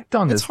respect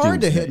on this. It's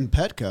hard to hit in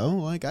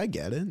Petco. Like, I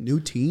get it.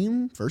 New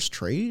team, first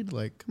trade.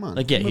 Like, come on.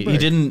 He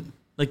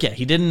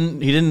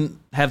didn't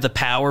have the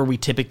power we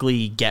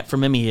typically get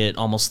from him. He hit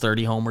almost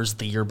 30 homers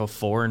the year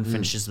before and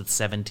finishes with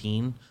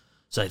 17.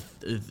 So,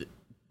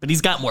 but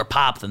he's got more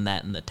pop than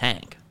that in the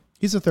tank.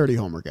 He's a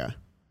 30-homer guy.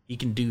 He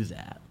can do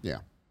that. Yeah.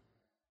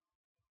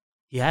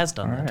 He has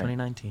done that in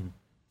 2019.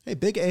 Hey,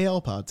 big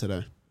AL pod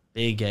today.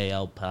 Big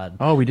AL pod.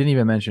 Oh, we didn't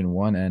even mention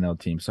one NL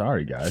team.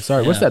 Sorry, guys.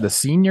 Sorry. Yeah. What's that, the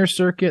senior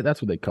circuit?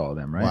 That's what they call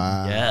them, right?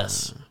 Wow.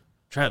 Yes.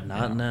 Trev,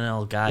 not an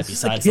NL guy this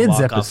besides the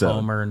walk-off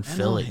homer in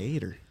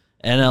Philly.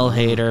 NL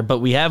hater. But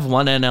we have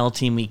one NL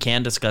team we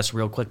can discuss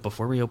real quick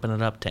before we open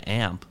it up to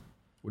AMP.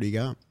 What do you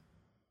got?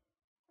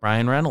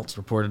 Bryan Reynolds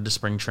reported to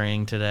spring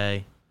training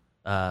today,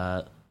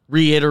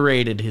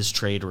 reiterated his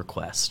trade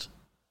request.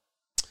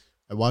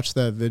 I watched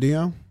that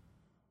video.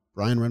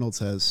 Bryan Reynolds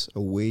has a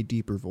way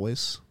deeper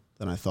voice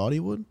than I thought he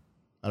would.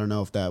 I don't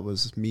know if that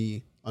was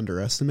me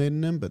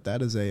underestimating him, but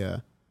that's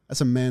a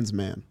man's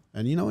man.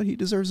 And you know what? He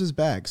deserves his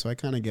bag, so I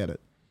kind of get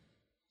it.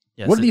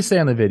 Yes, what did he say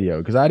on the video?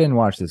 Because I didn't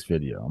watch this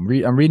video. I'm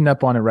reading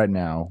up on it right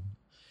now.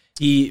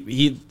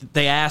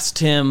 They asked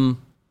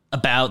him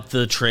about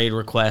the trade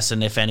request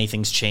and if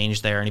anything's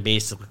changed there, and he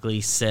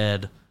basically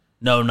said,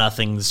 no,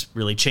 nothing's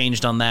really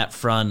changed on that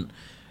front,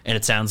 and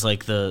it sounds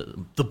like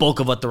the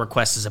bulk of what the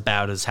request is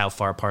about is how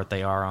far apart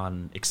they are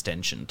on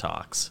extension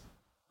talks.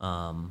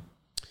 Yeah,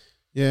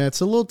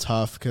 it's a little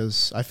tough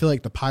because I feel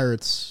like the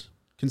Pirates,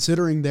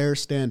 considering their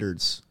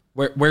standards,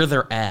 where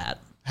they're at,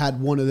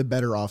 had one of the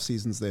better off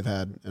seasons they've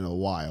had in a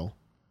while,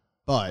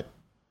 but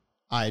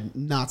I'm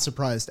not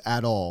surprised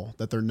at all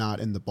that they're not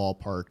in the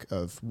ballpark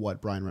of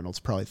what Bryan Reynolds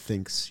probably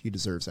thinks he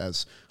deserves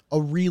as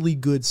a really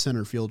good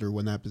center fielder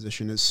when that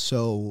position is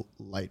so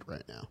light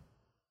right now.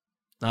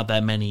 Not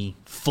that many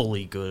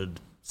fully good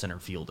center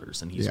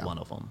fielders, and he's one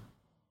of them.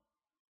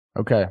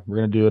 Okay, we're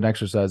going to do an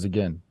exercise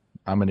again.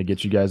 I'm going to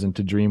get you guys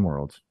into Dream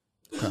World.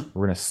 Okay.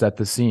 We're going to set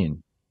the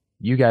scene.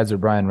 You guys are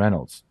Bryan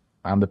Reynolds.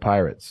 I'm the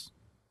Pirates.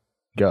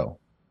 Go.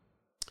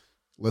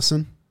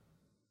 Listen,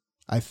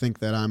 I think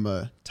that I'm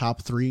a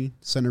top 3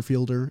 center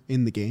fielder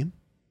in the game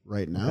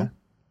right now. Okay.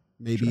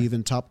 Maybe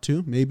even top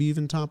 2, maybe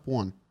even top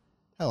 1.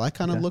 Hell, I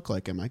kind of look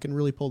like him. I can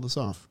really pull this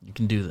off. You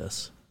can do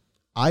this.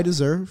 I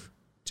deserve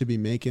to be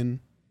making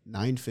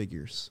 9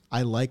 figures.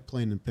 I like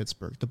playing in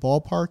Pittsburgh. The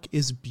ballpark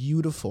is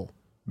beautiful.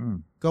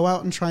 Go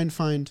out and try and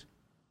find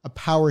a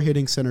power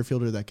hitting center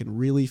fielder that can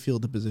really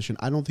field the position.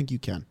 I don't think you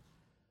can.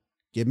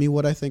 Give me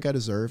what I think I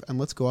deserve, and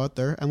let's go out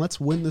there and let's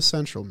win the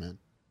Central, man.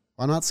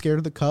 I'm not scared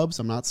of the Cubs.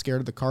 I'm not scared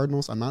of the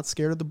Cardinals. I'm not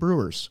scared of the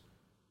Brewers.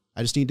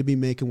 I just need to be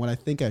making what I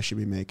think I should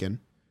be making, and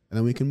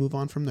then we can move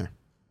on from there.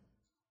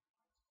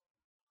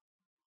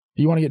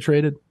 Do you want to get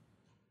traded?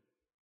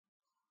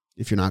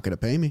 If you're not going to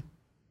pay me.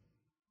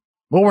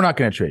 Well, we're not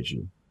going to trade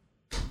you.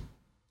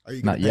 Are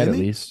you Not gonna yet, pay at me?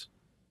 least.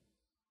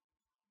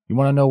 You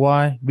want to know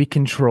why? We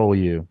control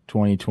you.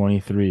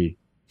 2023,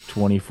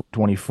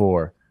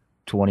 2024,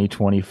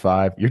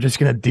 2025. You're just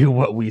going to do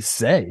what we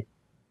say.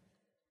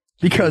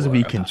 Because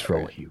we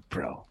control you,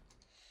 bro.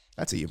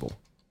 That's evil.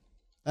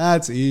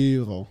 That's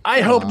evil. I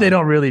hope they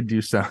don't really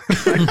do something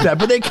like that,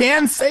 but they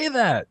can say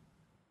that.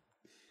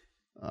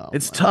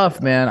 It's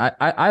tough, man.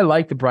 I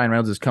like that Bryan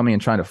Reynolds is coming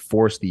and trying to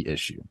force the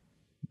issue.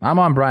 I'm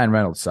on Bryan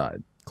Reynolds'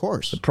 side. Of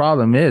course. The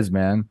problem is,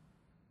 man,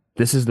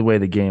 this is the way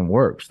the game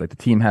works. Like, the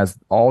team has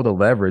all the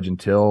leverage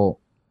until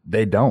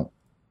they don't.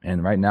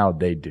 And right now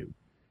they do.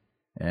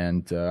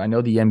 And I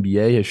know the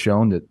NBA has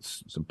shown that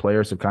some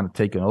players have kind of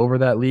taken over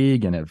that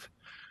league and have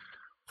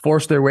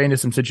forced their way into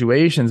some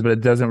situations, but it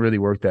doesn't really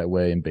work that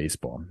way in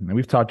baseball. And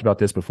we've talked about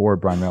this before,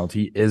 Bryan Reynolds.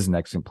 He is an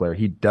excellent player.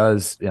 He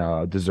does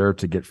deserve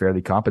to get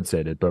fairly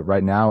compensated. But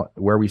right now,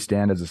 where we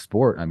stand as a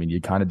sport, I mean,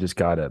 you kind of just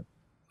gotta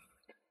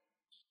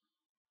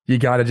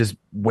just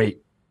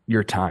wait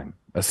your time,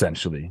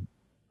 essentially.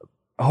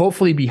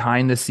 Hopefully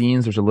behind the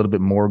scenes, there's a little bit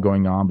more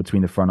going on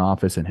between the front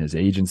office and his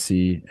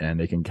agency, and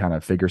they can kind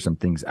of figure some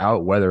things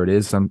out, whether it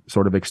is some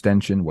sort of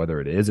extension, whether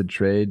it is a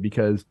trade,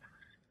 because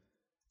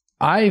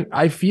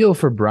I feel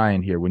for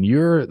Bryan here. When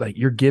you're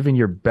giving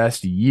your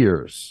best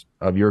years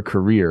of your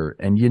career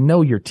and you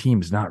know your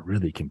team's not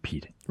really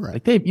competing. Right.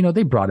 Like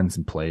they brought in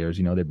some players,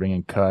 they bring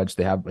in Kutch,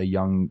 they have a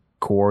young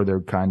core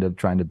they're kind of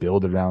trying to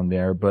build around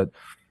there, but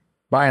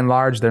by and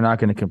large, they're not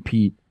going to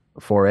compete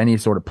for any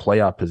sort of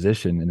playoff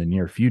position in the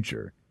near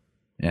future.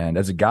 And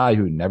as a guy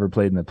who never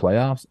played in the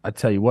playoffs, I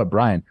tell you what,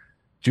 Bryan,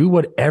 do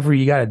whatever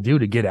you got to do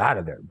to get out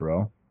of there,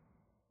 bro.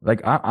 Like,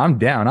 I'm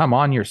down. I'm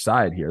on your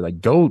side here. Like,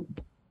 go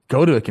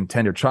to a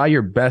contender. Try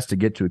your best to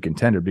get to a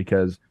contender,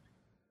 because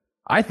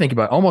I think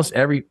about almost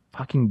every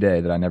fucking day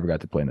that I never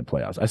got to play in the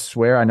playoffs. I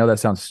swear, I know that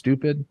sounds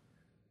stupid.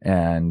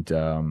 And,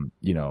 I'm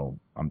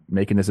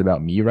making this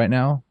about me right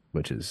now,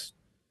 which is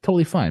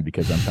totally fine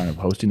because I'm kind of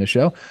hosting the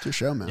show. It's your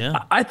show, man.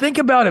 Yeah. I think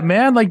about it,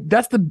 man. Like,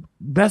 that's the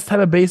best type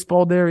of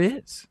baseball there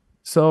is.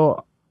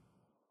 So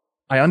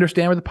I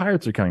understand where the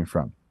Pirates are coming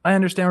from. I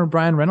understand where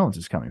Bryan Reynolds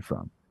is coming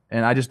from.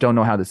 And I just don't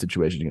know how the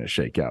situation is going to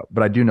shake out.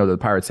 But I do know that the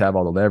Pirates have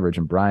all the leverage,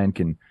 and Bryan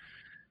can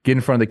get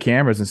in front of the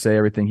cameras and say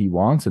everything he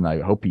wants. And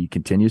I hope he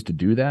continues to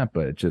do that.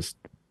 But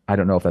I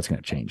don't know if that's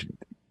going to change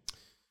anything.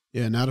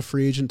 Yeah, not a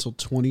free agent until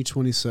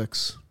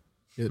 2026.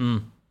 Hit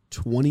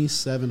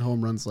 27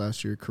 home runs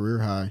last year, career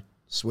high.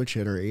 Switch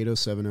hitter,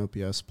 807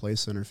 OPS, play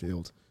center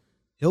field.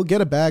 He'll get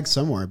a bag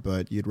somewhere,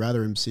 but you'd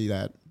rather see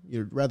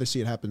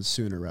it happen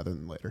sooner rather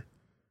than later.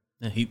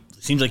 Yeah, he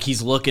seems like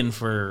he's looking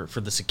for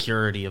the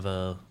security of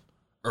a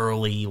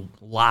early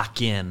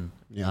lock-in,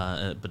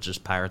 but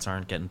just Pirates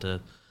aren't getting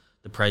to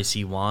the price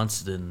he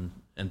wants. And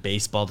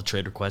baseball, the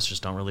trade requests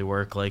just don't really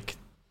work like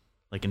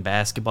in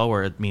basketball,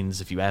 where it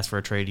means if you ask for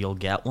a trade, you'll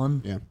get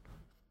one. Yeah.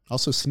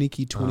 Also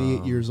sneaky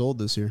 28 years old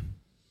this year.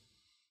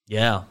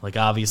 Yeah, like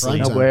obviously.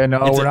 Prime No way,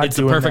 no, It's we're not the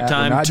doing perfect that.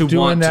 time We're not to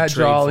doing want that, to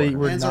trade Jolly. for it.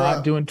 We're Hands are not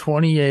up. doing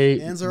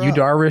 28. Hands are Yu up.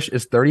 Darvish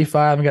is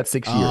 35 and got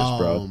 6 years,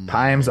 bro. my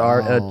Times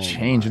are a God.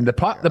 change. And the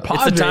It's the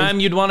Padres,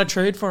 time you'd want to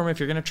trade for him if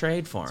you're going to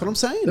trade for him. That's what I'm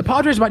saying. the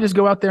Padres might just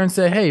go out there and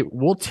say, "Hey,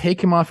 we'll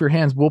take him off your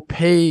hands. We'll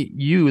pay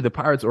you, the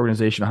Pirates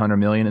organization, $100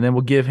 million, and then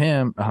we'll give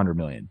him $100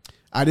 million."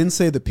 I didn't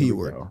say the P There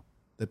we word. go.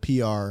 The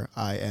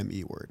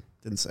PRIME word.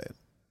 Didn't say it.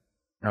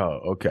 Oh,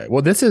 okay.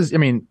 Well, this is,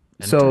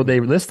 so they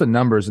list the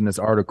numbers in this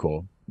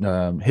article.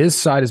 His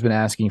side has been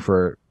asking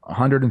for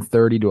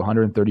 130 to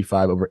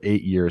 135 over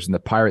 8 years, and the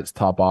Pirates'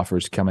 top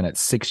offers come in at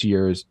 6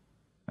 years,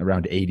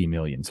 around 80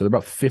 million. So they're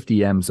about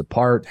 50 M's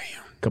apart,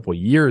 a couple of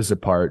years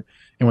apart.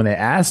 And when they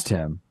asked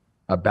him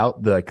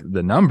about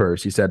the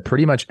numbers, he said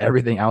pretty much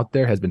everything out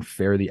there has been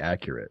fairly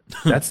accurate.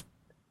 That's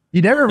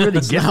you never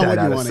really get not that what you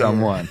out of wanna hear.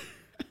 someone.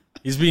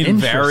 He's being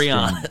very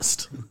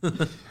Interesting.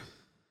 honest.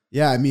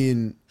 Yeah,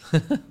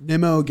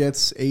 Nimmo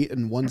gets 8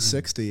 and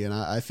 160, and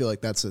I feel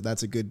like that's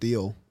a good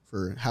deal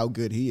for how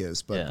good he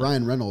is. But Yeah.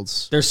 Bryan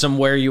Reynolds, There's some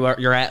where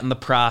you're at in the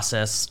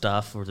process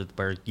stuff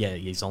where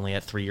he's only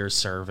at 3 years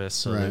service,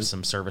 so Right. there's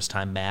some service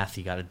time math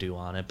you got to do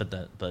on it.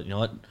 But you know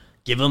what?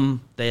 Give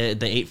him the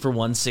 8 for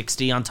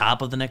 160 on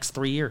top of the next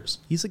 3 years.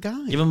 he's a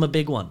guy. Give him a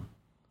big one.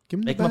 Give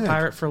him Make the him a bag.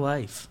 Pirate for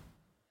life.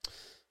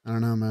 I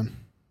don't know, man.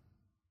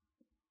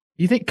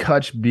 You think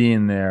Kutch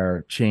being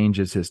there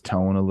changes his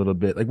tone a little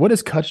bit? Like, what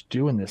does Kutch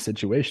do in this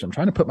situation? I'm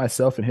trying to put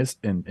myself in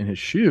his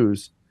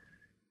shoes.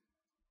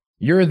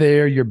 You're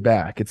there, you're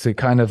back. It's a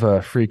kind of a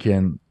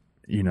freaking,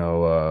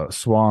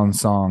 swan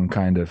song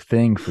kind of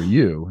thing for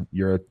you.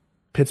 You're a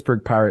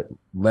Pittsburgh Pirate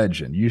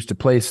legend. You used to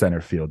play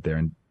center field there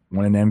and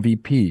won an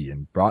MVP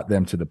and brought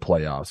them to the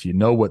playoffs. You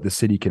know what the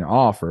city can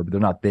offer, but they're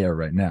not there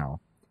right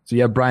now. So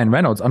you have Bryan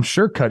Reynolds. I'm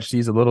sure Kutch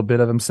sees a little bit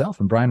of himself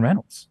in Bryan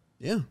Reynolds.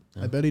 Yeah,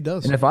 I bet he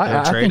does. And if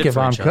I think if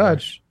I'm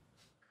Kutch,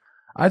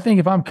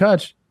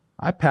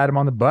 I pat him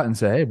on the butt and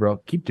say, "Hey, bro,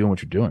 keep doing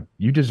what you're doing.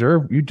 You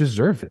deserve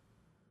it.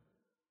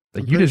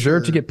 Like you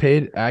deserve to get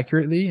paid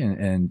accurately."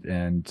 And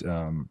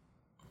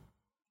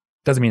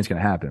doesn't mean it's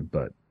going to happen,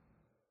 but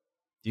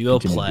you go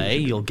play,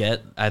 you'll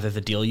get either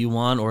the deal you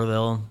want or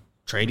they'll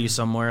trade you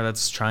somewhere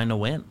that's trying to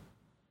win.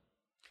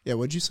 Yeah,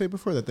 what'd you say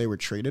before, that they were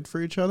traded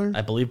for each other?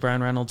 I believe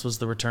Bryan Reynolds was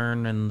the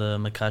return and the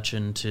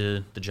McCutchen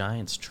to the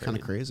Giants trade. Kind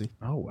of crazy.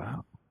 Oh,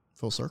 wow.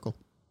 Full circle.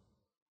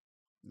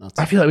 Nuts.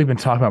 I feel like we've been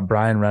talking about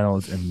Bryan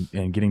Reynolds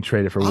and getting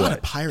traded for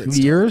what? 2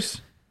 years?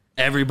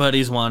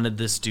 Everybody's wanted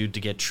this dude to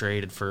get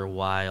traded for a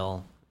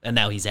while, and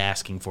now he's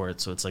asking for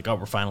it, so it's like, oh,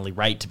 we're finally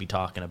right to be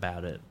talking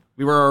about it.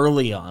 We were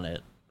early on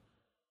it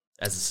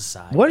as a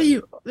society.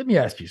 Let me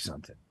ask you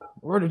something.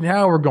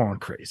 Now we're going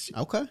crazy.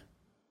 Okay.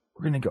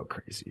 We're going to go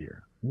crazy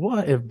here.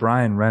 What if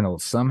Bryan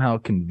Reynolds somehow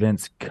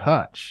convinced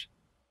Kutch,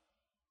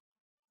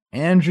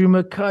 Andrew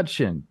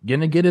McCutchen,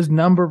 going to get his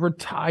number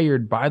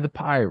retired by the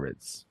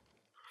Pirates?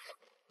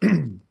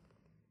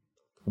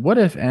 What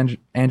if Andrew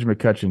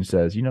McCutchen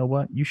says, you know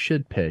what? You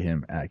should pay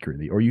him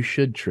accurately, or you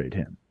should trade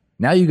him.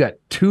 Now you got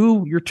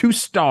your two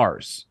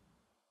stars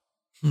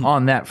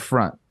on that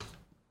front.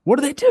 What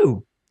do they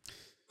do?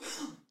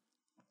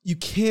 You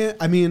can't,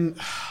 I mean,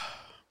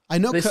 I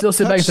know they still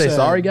sit back and say,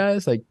 sorry,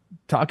 guys. Like,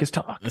 talk is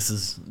talk. This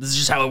is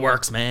just how it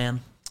works,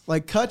 man.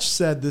 Like Kutch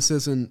said, this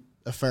isn't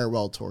a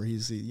farewell tour. He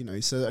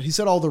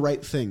said all the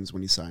right things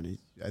when he signed.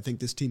 I think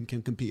this team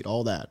can compete.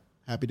 All that.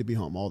 Happy to be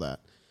home. All that.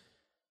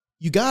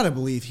 You got to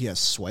believe he has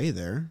sway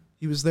there.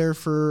 He was there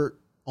for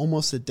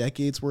almost a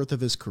decade's worth of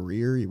his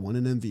career. He won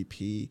an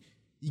MVP.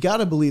 You got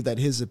to believe that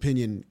his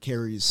opinion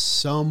carries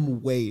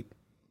some weight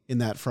in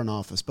that front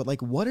office. But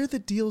like, what are the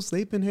deals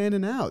they've been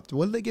handing out?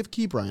 What did they give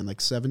Key Bryan? Like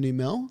 $70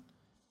 million?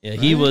 Yeah, right?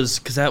 He was,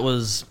 because that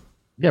was.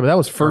 Yeah, but that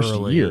was first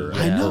early, year.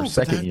 I know. Or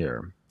second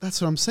year. That's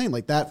what I'm saying.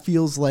 Like, that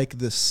feels like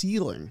the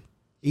ceiling.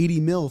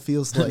 80 mil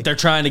feels like they're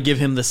trying to give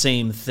him the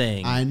same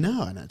thing. I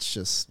know, and it's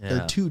just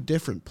they're two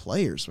different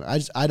players.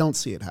 I don't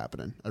see it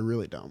happening. I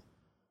really don't.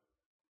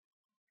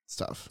 It's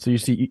tough. So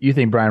you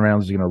think Bryan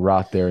Reynolds is going to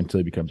rot there until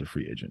he becomes a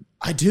free agent?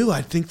 I do.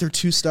 I think they're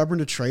too stubborn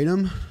to trade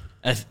him.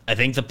 I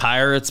think the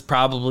Pirates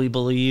probably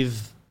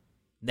believe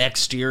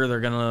next year they're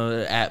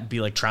gonna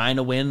be like trying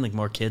to win. Like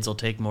more kids will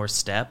take more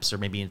steps, or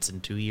maybe it's in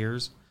 2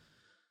 years.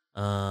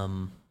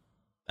 I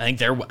think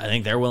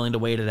they're willing to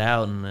wait it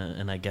out,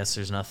 and I guess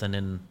there's nothing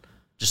in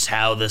just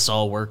how this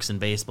all works in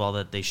baseball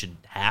that they should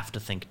have to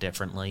think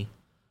differently.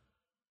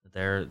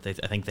 I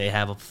think they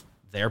have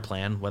their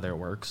plan. Whether it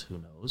works, who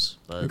knows?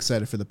 But I'm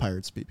excited for the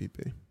Pirates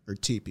PPP or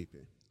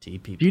TPP.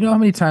 TPP. Do you know how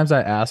many times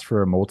I asked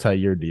for a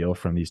multi-year deal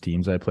from these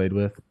teams I played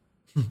with?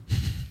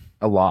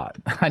 A lot.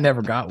 I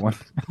never got one.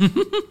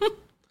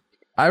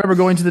 I remember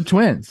going to the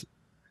Twins,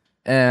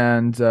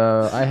 and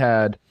I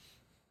had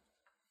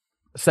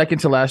second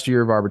to last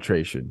year of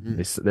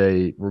arbitration.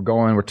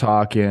 We're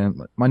talking.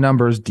 My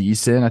number is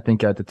decent. I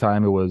think at the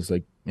time it was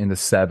like in the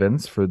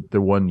sevens for the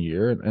 1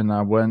 year. And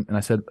I went and I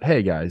said,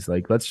 hey guys,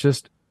 like, let's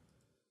just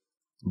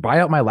buy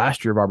out my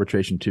last year of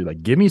arbitration too.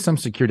 Like, give me some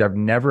security. I've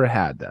never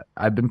had that.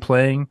 I've been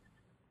playing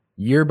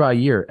year by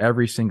year,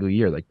 every single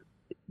year. Like,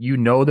 you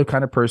know, the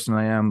kind of person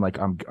I am. Like,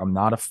 I'm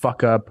not a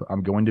fuck up.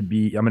 I'm going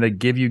to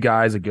give you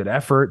guys a good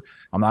effort.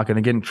 I'm not going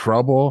to get in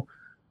trouble.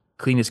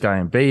 Cleanest guy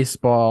in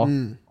baseball,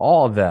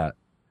 all of that.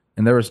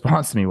 And their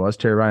response to me was,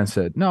 Terry Ryan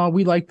said, no,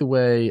 we like the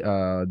way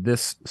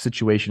this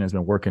situation has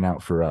been working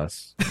out for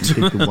us. We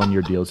think the 1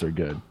 year deals are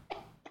good.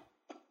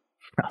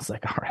 I was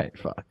like, all right,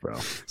 fuck, bro.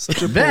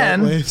 Such a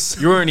then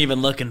you weren't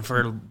even looking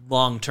for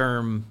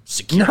long-term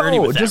security.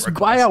 No, with that just request.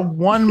 Buy out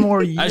one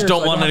more year. I just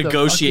don't want to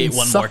negotiate one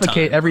more time.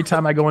 Suffocate every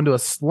time I go into a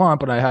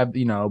slump and I have,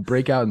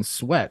 break out in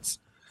sweats.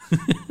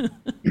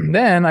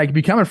 Then I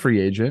become a free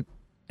agent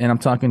and I'm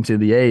talking to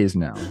the A's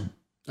now.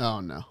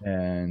 Oh, no.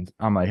 And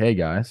I'm like, hey,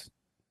 guys,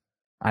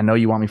 I know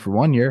you want me for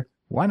 1 year.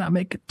 Why not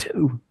make it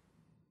 2?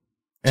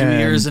 2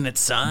 years and it's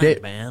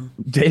signed, man.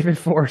 David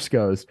Forrest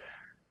goes,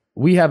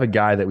 we have a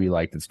guy that we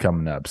like that's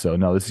coming up. So,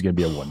 no, this is going to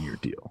be a 1 year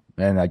deal.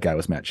 And that guy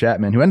was Matt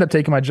Chapman, who ended up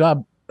taking my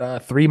job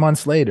 3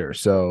 months later.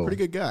 So pretty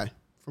good guy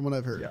from what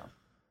I've heard.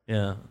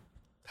 Yeah.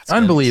 That's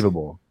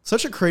unbelievable.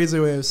 Such a crazy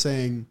way of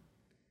saying,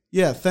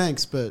 yeah,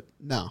 thanks, but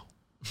no,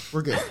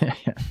 we're good.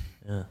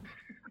 Yeah.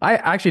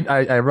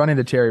 I run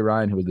into Terry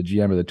Ryan, who was the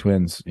GM of the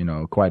Twins,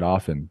 quite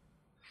often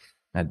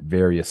at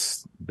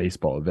various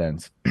baseball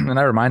events. And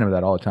I remind him of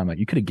that all the time. Like,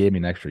 you could have gave me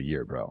an extra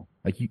year, bro.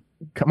 Like,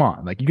 come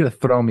on. Like, you could have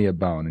thrown me a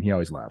bone. And he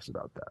always laughs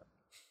about that.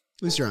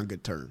 least you're on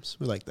good terms.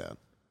 We like that.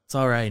 It's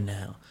all right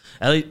now.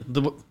 At least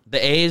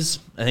the A's,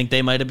 I think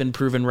they might have been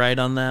proven right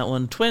on that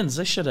one. Twins,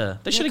 they should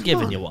have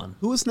given you one.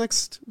 Who was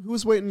next? Who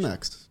was waiting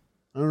next?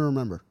 I don't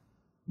remember.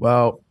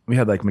 Well, we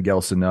had like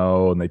Miguel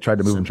Sano, and they tried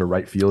to move him to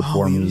right field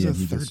for me,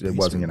 and it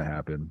wasn't going to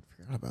happen.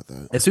 I forgot about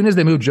that. As soon as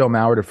they moved Joe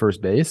Mauer to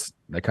first base,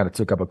 that kind of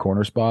took up a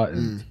corner spot,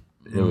 and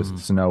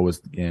Sano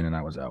was in, and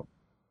I was out.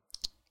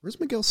 Where's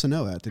Miguel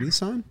Sano at? Did he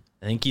sign?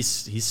 I think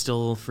he's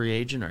still a free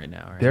agent right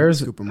now. Right?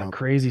 There's a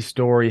crazy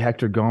story.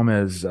 Hector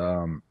Gomez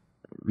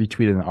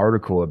retweeted an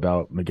article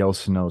about Miguel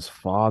Sano's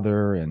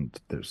father, and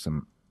there's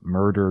some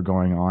murder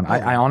going on.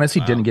 I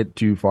honestly didn't get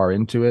too far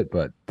into it,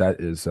 but that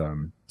is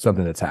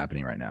something that's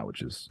happening right now,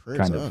 which is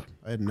kind of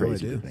I had no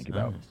crazy idea. to think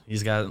about.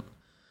 He's got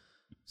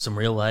some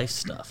real life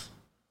stuff.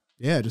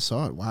 Yeah, I just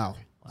saw it. Wow.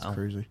 That's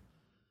crazy.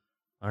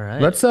 All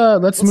right. Let's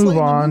move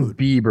on.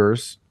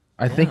 Biebers.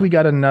 I think we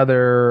got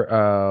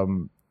another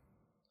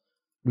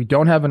we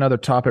don't have another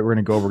topic we're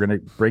going to go over. We're going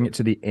to bring it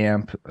to the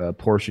AMP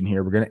portion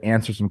here. We're going to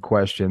answer some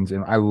questions.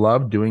 And I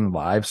love doing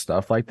live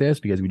stuff like this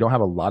because we don't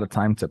have a lot of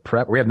time to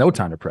prep. We have no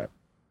time to prep.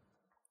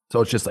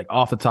 So it's just like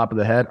off the top of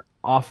the head,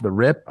 off the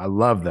rip. I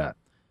love that.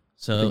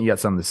 So I think you got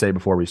something to say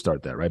before we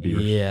start that, right,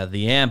 Beaver? Yeah,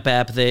 the AMP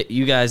app, that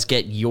you guys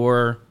get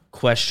your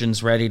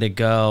questions ready to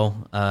go.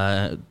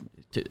 And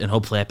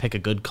hopefully I pick a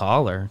good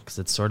caller because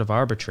it's sort of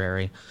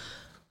arbitrary.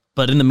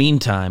 But in the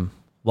meantime,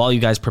 while you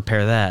guys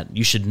prepare that,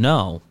 you should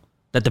know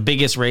that the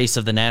biggest race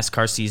of the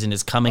NASCAR season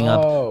is coming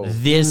up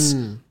this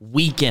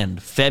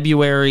weekend,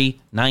 February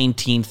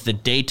 19th, the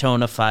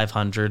Daytona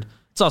 500.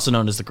 It's also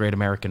known as the Great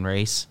American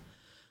Race.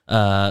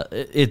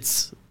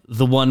 It's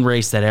the one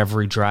race that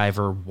every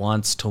driver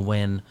wants to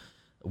win.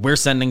 We're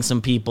sending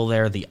some people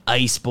there. The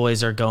Ice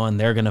Boys are going.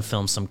 They're going to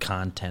film some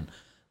content.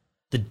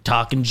 The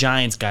Talking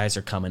Giants guys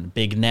are coming.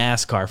 Big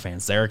NASCAR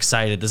fans. They're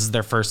excited. This is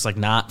their first,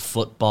 not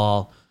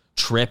football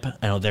trip.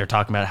 I know they're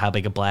talking about how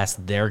big a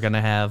blast they're going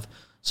to have.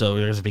 So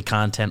there's going to be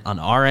content on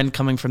our end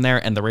coming from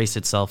there, and the race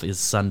itself is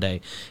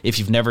Sunday. If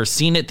you've never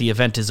seen it, the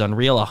event is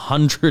unreal.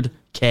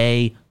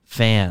 100K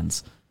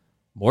fans.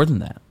 More than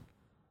that.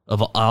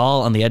 Of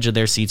all on the edge of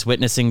their seats,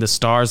 witnessing the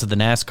stars of the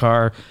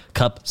NASCAR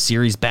Cup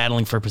Series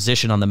battling for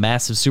position on the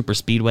massive super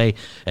speedway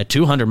at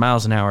 200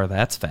 miles an hour.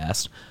 That's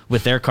fast.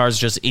 With their cars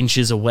just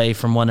inches away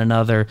from one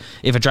another.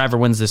 If a driver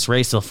wins this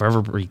race, they'll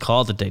forever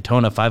recall the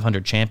Daytona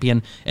 500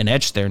 champion and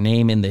etch their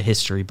name in the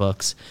history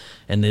books.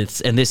 And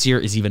this year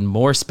is even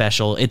more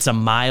special. It's a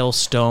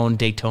milestone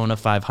Daytona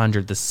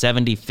 500, the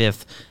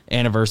 75th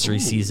anniversary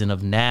season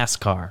of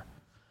NASCAR.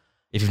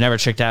 If you've never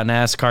checked out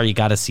NASCAR, you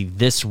got to see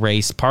this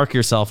race. Park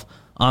yourself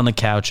on the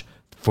couch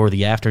for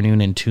the afternoon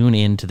and tune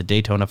in to the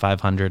Daytona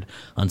 500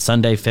 on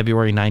Sunday,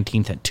 February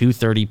 19th at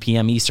 2:30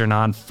 p.m. Eastern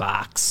on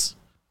Fox.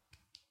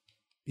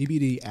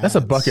 BBD ads. That's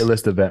a bucket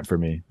list event for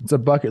me. It's a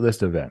bucket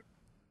list event.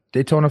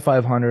 Daytona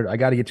 500. I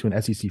got to get to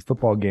an SEC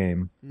football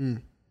game.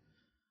 I'm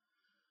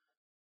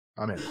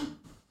in.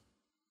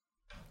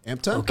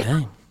 Amp time?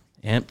 Okay.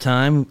 Amp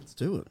time. Let's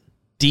do it.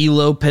 D.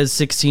 Lopez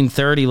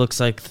 1630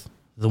 looks like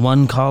the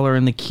one caller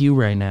in the queue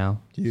right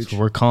now. Huge. So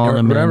we're calling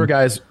him Remember, in.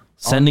 guys,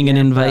 Sending an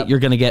invite, you're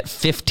going to get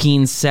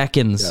 15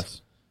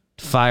 seconds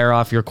to fire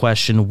off your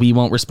question. We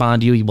won't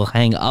respond to you. We will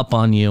hang up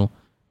on you.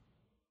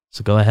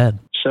 So go ahead.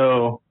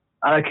 So,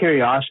 out of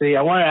curiosity,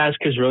 I want to ask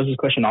Chris Rose's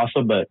question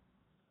also, but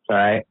it's all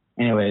right.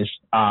 Anyways,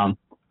 I'm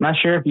not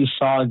sure if you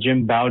saw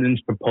Jim Bowden's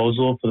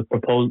proposal for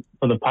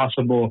the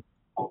possible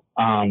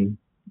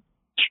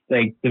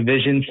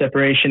division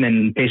separation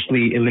and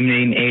basically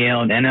eliminating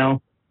AL and NL,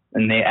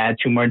 and they add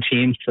 2 more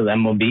teams to the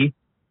MLB.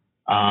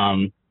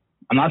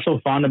 I'm not so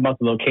fond about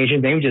the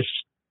location. Maybe just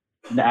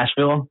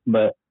Nashville,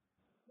 but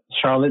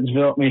Charlotte,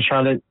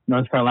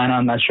 North Carolina,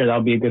 I'm not sure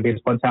that'll be a good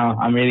baseball town.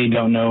 I really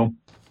don't know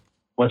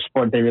what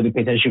sport they really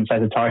pay attention to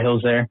besides the Tar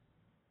Heels there.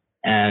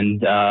 And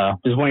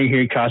just wanted to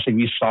hear your thoughts if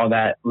you saw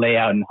that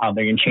layout and how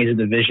they're going to change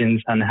the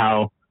divisions and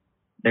how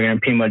they're going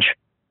to pretty much,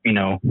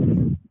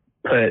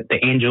 put the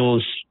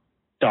Angels,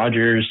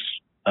 Dodgers,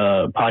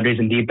 Padres,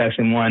 and D-backs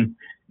in one.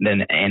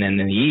 And then in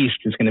the East,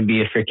 it's going to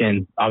be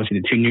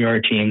obviously the 2 New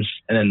York teams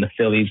and then the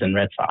Phillies and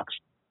Red Sox.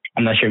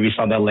 I'm not sure if you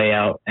saw that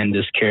layout and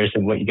just curious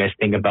of what you guys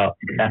think about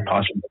that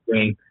possible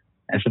doing.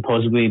 And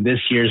supposedly this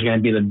year is going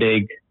to be the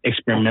big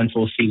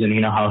experimental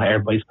season, how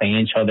everybody's playing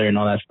each other and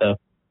all that stuff.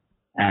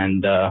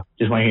 And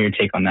just want to hear your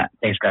take on that.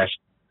 Thanks, guys.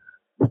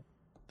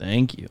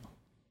 Thank you.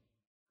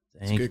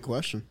 That's a good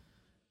question.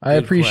 I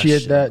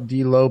appreciate that,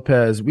 D.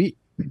 Lopez.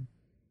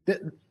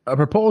 A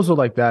proposal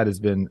like that has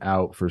been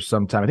out for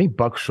some time. I think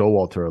Buck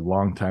Showalter a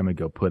long time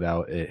ago put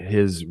out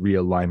his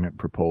realignment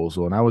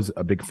proposal, and I was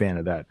a big fan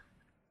of that.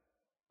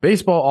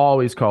 Baseball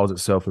always calls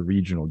itself a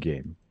regional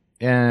game,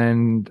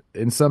 and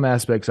in some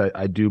aspects,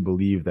 I do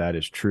believe that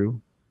is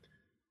true.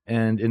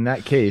 And in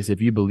that case,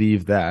 if you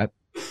believe that,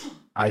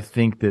 I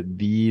think that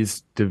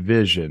these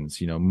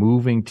divisions,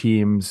 moving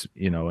teams,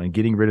 and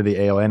getting rid of the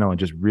ALNO and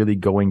just really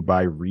going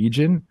by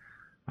region,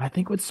 I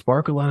think would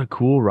spark a lot of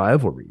cool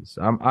rivalries.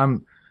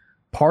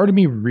 part of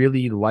me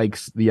really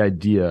likes the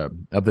idea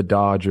of the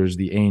Dodgers,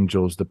 the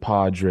Angels, the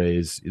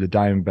Padres, the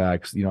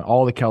Diamondbacks,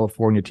 all the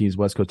California teams,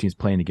 West Coast teams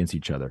playing against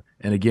each other.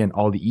 And again,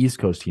 all the East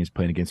Coast teams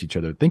playing against each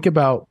other. Think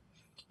about,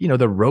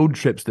 the road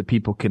trips that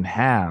people can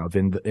have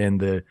and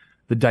the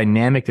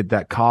dynamic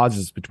that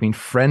causes between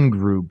friend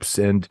groups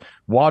and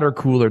water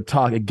cooler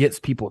talk. It gets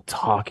people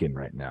talking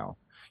right now.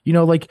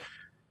 Like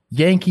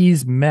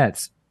Yankees,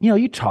 Mets,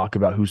 you talk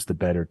about who's the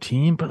better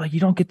team, but like you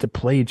don't get to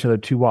play each other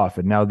too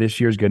often. Now this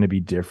year is going to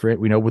be different.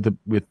 We know with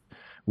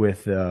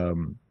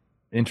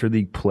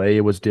interleague play,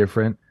 it was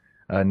different.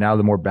 Now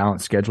the more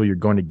balanced schedule, you're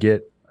going to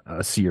get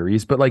a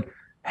series, but like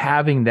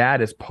having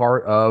that as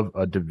part of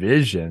a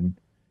division,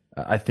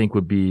 I think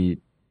would be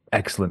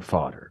excellent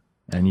fodder.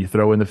 And you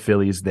throw in the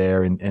Phillies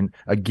there, and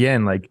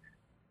again, like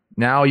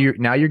now you're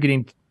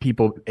getting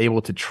people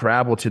able to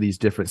travel to these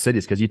different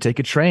cities because you take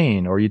a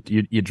train or you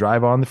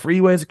drive on the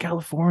freeways of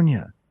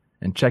California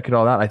and check it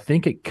all out. I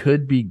think it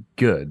could be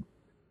good.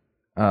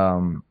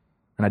 And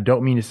I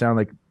don't mean to sound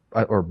like,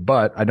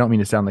 but I don't mean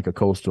to sound like a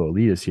coastal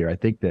elitist here. I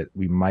think that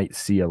we might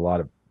see a lot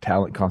of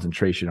talent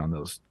concentration on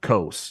those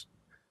coasts,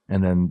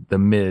 and then the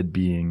mid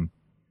being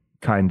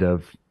kind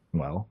of,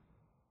 well,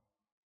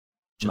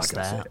 just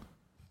that.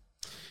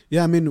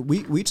 Yeah, I mean,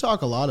 we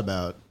talk a lot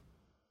about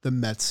the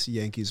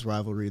Mets-Yankees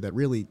rivalry that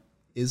really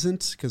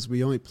isn't, because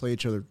we only play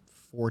each other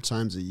 4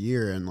 times a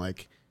year, and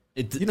like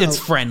it's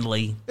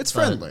friendly. It's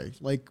friendly.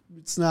 Like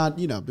it's not,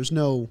 there's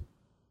no.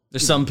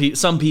 There's some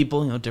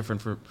people,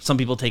 different for some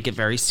people take it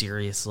very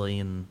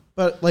seriously,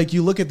 but like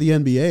you look at the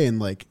NBA and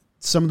like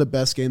some of the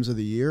best games of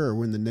the year are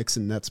when the Knicks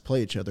and Nets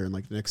play each other, and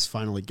like the Knicks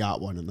finally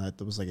got one, and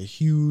that was like a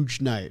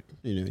huge night.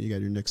 You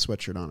got your Knicks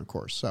sweatshirt on, of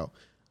course. So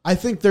I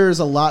think there's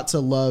a lot to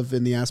love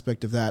in the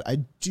aspect of that. I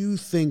do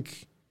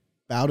think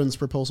Bowden's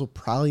proposal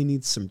probably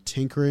needs some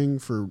tinkering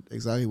for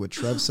exactly what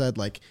Trev said,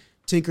 like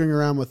tinkering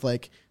around with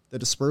like the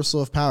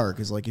dispersal of power.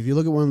 Because like if you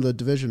look at one of the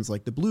divisions,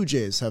 like the Blue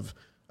Jays have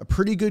a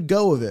pretty good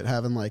go of it,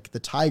 having like the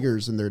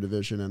Tigers in their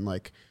division, and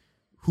like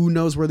who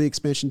knows where the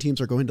expansion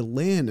teams are going to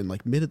land. And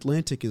like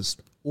Mid-Atlantic is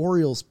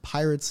Orioles,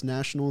 Pirates,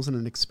 Nationals, and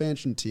an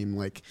expansion team.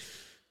 Like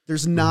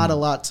there's not a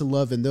lot to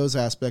love in those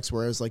aspects,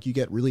 whereas like you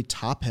get really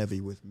top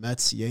heavy with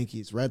Mets,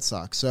 Yankees, Red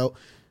Sox. So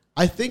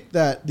I think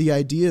that the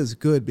idea is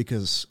good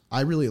because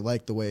I really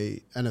like the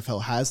way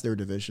NFL has their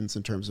divisions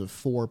in terms of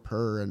 4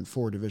 per and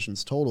 4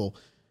 divisions total.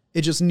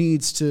 It just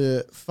needs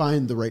to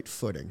find the right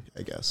footing,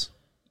 I guess.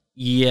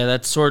 Yeah,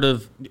 that's sort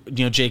of,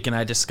 Jake and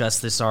I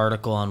discussed this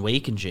article on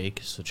Wake and Jake,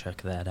 so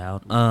check that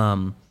out.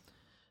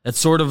 That's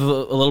sort of a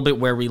little bit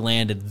where we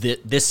landed.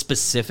 This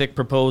specific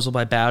proposal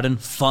by Bowden,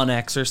 fun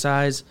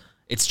exercise.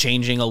 It's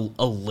changing a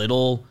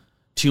little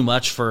too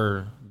much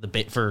for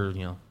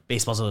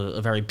baseball's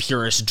a very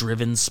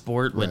purist-driven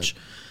sport, which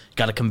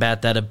got to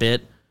combat that a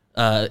bit.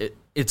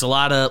 It's a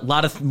lot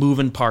of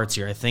moving parts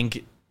here. I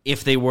think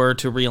if they were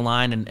to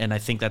realign, and I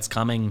think that's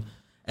coming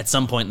at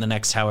some point in the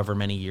next however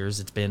many years,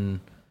 it's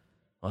been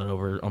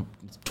over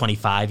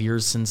 25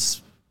 years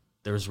since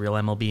there was real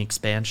MLB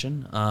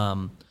expansion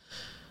and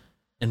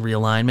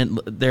realignment.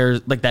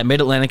 There's like that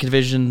Mid-Atlantic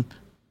division,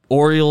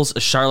 Orioles, a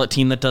Charlotte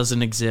team that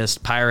doesn't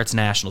exist, Pirates,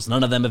 Nationals.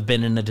 None of them have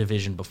been in a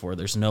division before.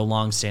 There's no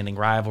long-standing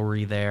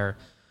rivalry there.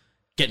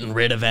 Getting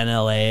rid of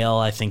NLAL,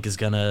 I think, is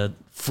going to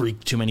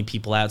freak too many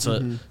people out.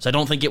 So I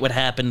don't think it would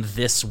happen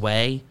this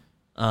way.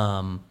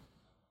 But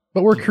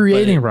we're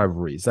creating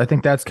rivalries. I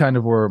think that's kind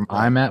of where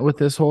I'm at with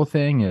this whole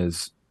thing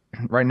is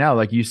right now,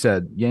 like you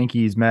said,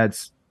 Yankees,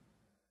 Mets,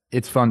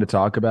 it's fun to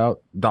talk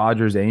about.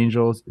 Dodgers,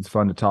 Angels, it's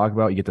fun to talk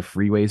about. You get the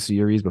Freeway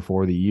Series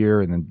before the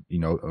year and then,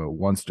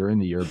 once during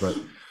the year. But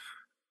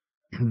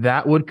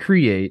that would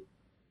create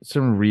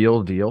some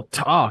real deal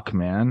talk,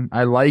 man.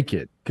 I like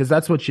it because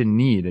that's what you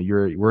need.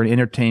 We're an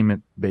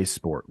entertainment-based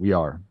sport. We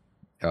are.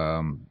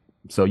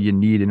 So you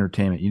need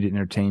entertainment. You need to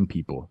entertain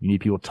people. You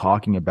need people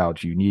talking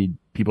about you. You need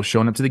people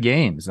showing up to the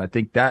games. And I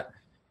think that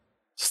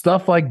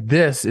stuff like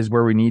this is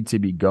where we need to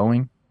be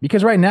going.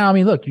 Because right now, I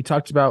mean, look, you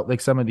talked about like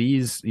some of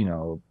these,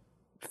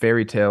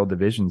 fairy tale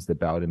divisions that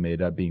Bowden made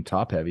up being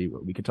top heavy.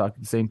 We could talk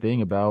the same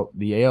thing about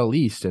the AL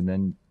East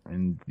and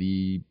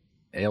the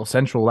AL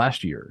Central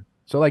last year.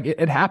 So like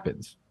it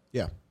happens.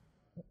 Yeah.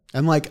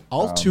 And like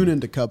I'll tune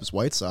into Cubs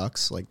White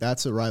Sox. Like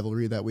that's a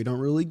rivalry that we don't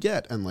really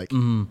get. And like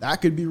that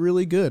could be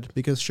really good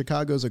because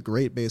Chicago's a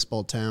great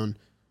baseball town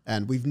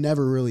and we've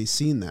never really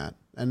seen that.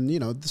 And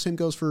the same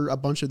goes for a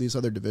bunch of these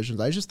other divisions.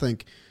 I just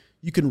think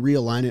you can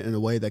realign it in a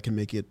way that can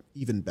make it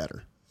even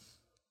better.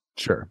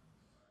 Sure.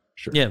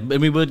 Yeah, and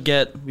we would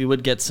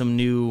get some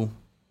new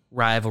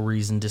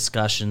rivalries and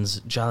discussions.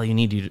 Jolly, you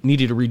need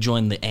you to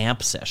rejoin the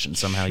AMP session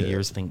somehow.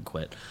 Years thing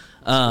quit.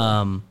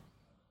 So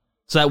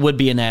that would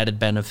be an added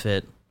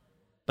benefit.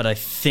 But I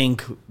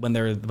think when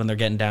they're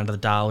getting down to the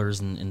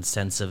dollars and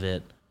cents of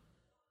it,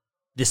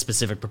 this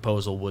specific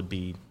proposal would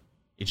be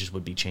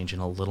changing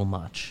a little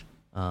much.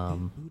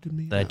 That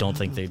I don't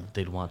think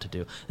they'd want to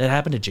do. That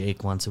happened to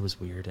Jake once. It was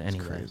weird.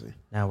 Anyway, crazy.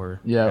 Now we're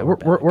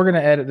gonna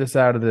edit this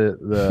out of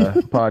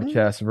the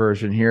podcast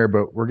version here,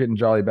 but we're getting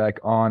Jolly back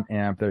on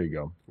AMP. There you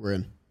go. We're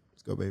in.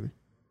 Let's go, baby.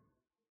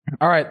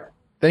 All right.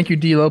 Thank you,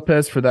 D.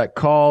 Lopez, for that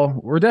call.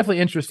 We're definitely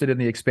interested in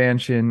the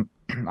expansion.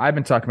 I've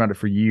been talking about it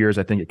for years.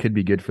 I think it could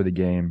be good for the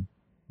game.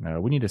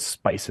 We need to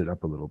spice it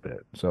up a little bit.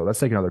 So let's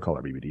take another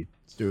caller, BBD.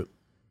 Let's do it.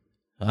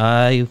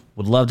 I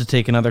would love to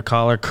take another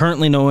caller.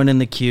 Currently no one in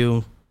the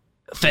queue.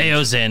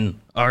 Theo's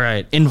in. All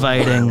right.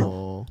 Inviting.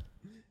 Oh,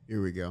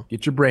 here we go.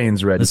 Get your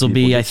brains ready. This will people.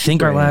 be, Get I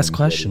think, our your last brains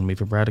question.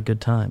 ready. We've had a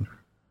good time.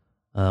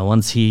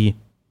 Once he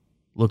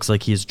looks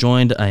like he is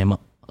joined, I am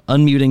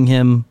unmuting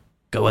him.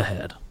 Go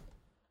ahead.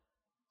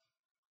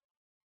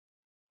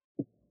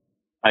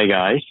 Hi,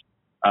 guys.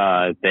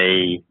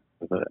 They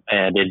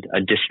added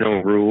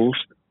additional rules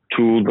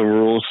to the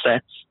rule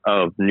sets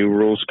of new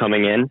rules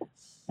coming in.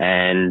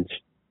 And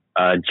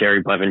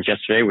Jerry Blevins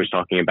yesterday was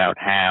talking about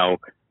how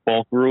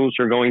bulk rules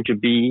are going to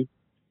be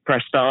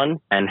pressed on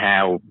and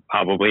how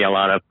probably a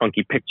lot of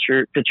funky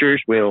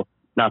pitchers will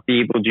not be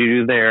able to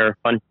do their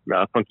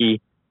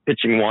funky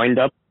pitching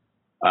windup.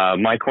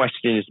 My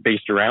question is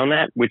based around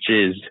that, which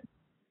is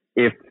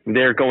if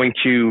they're going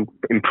to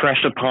impress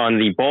upon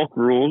the bulk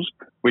rules,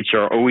 which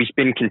are always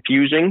been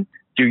confusing,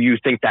 do you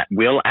think that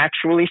will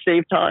actually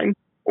save time?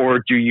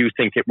 Or do you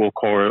think it will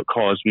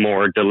cause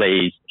more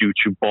delays due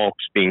to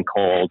bulks being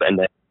called and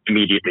then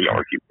immediately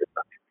argued with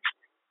them?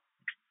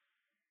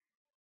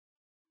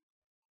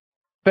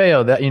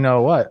 Theo, that, you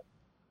know what?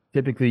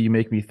 Typically, you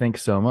make me think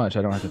so much.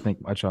 I don't have to think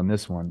much on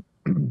this one.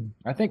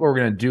 I think what we're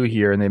going to do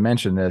here, and they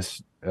mentioned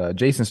this,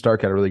 Jason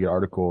Stark had a really good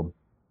article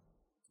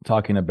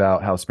talking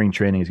about how spring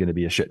training is going to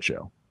be a shit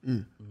show.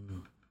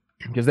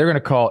 Because they're going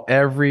to call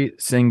every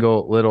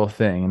single little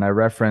thing. And I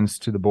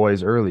referenced to the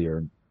boys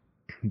earlier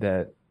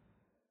that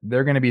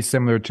they're going to be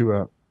similar to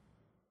a.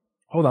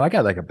 Hold on, I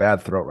got like a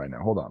bad throat right now.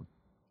 Hold on.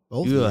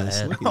 Both Go of us.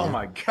 ahead. Look at Oh you.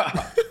 my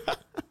god.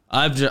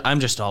 I'm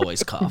just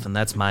always coughing.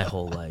 That's my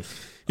whole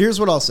life. Here's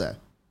what I'll say.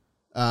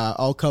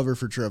 I'll cover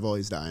for Trevo.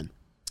 He's dying.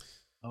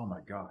 Oh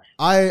my gosh.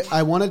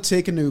 I want to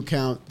take into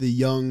account the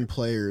young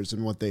players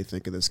and what they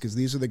think of this, because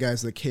these are the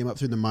guys that came up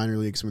through the minor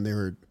leagues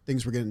when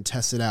things were getting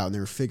tested out and they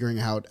were figuring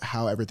out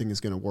how everything is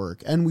going to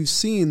work. And we've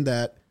seen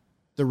that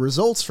the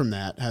results from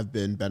that have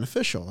been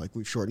beneficial. Like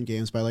we've shortened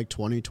games by like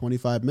 20,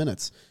 25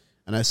 minutes.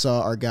 And I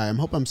saw our guy, I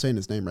hope I'm saying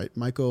his name right,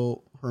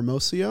 Michael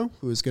Hermosillo,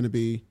 who is going to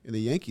be in the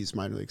Yankees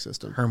minor league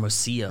system.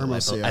 Hermosillo,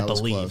 Hermosillo, I I was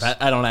believe. close.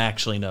 I don't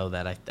actually know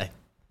that. I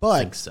But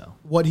think so.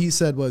 what he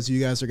said was, you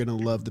guys are going to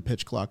love the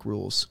pitch clock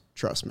rules.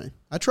 Trust me.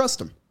 I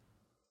trust him.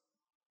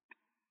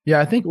 Yeah,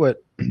 I think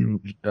what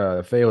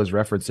Theo is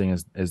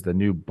referencing is the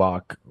new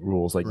Bach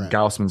rules. Like Right.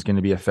 Gaussman's going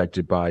to be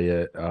affected by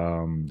it.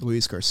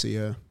 Luis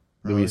Garcia.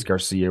 Luis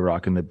Garcia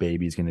rocking the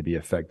baby is going to be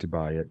affected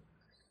by it.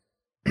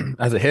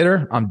 As a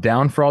hitter, I'm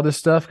down for all this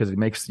stuff because it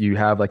makes you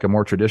have like a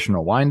more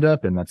traditional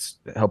windup, and it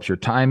helps your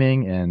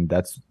timing, and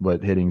that's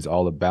what hitting's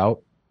all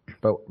about.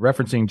 But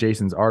referencing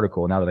Jason's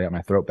article, now that I got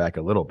my throat back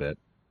a little bit,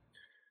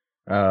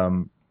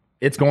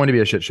 it's going to be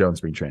a shit show in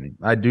spring training.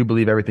 I do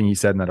believe everything he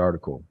said in that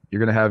article. You're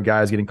going to have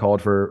guys getting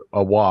called for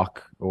a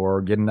walk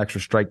or get an extra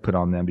strike put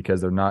on them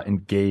because they're not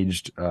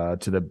engaged to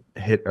the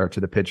hit or to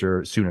the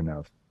pitcher soon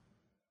enough.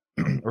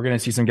 We're going to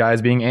see some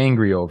guys being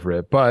angry over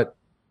it. But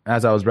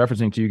as I was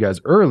referencing to you guys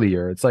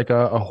earlier, it's like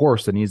a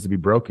horse that needs to be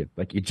broken.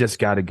 Like you just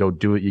got to go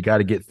do it. You got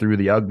to get through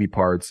the ugly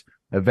parts.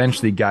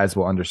 Eventually guys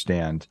will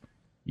understand,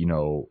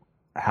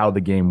 how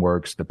the game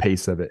works, the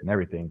pace of it and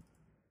everything.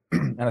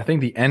 And I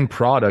think the end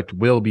product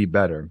will be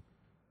better.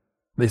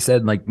 They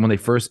said like when they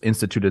first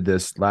instituted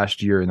this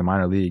last year in the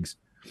minor leagues,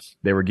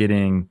 they were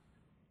getting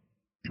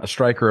a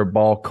strike or a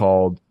ball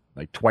called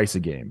like twice a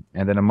game.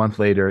 And then a month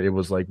later, it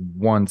was like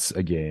once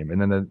a game.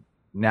 And then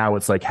now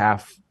it's like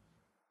half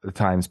the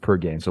times per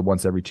game. So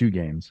once every 2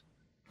 games.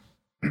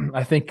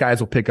 I think guys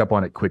will pick up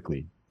on it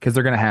quickly because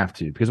they're going to have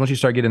to. Because once you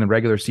start getting the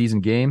regular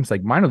season games,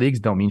 like minor leagues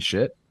don't mean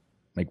shit.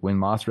 Like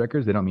win-loss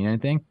records, they don't mean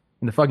anything.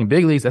 In the fucking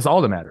big leagues, that's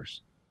all that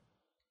matters.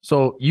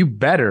 So you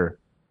better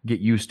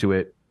get used to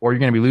it or you're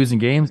going to be losing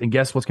games. And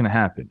guess what's going to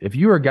happen? If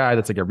you're a guy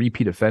that's like a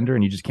repeat offender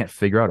and you just can't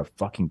figure out a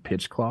fucking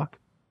pitch clock,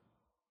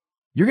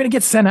 you're going to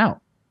get sent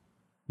out.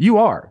 You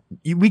are.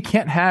 We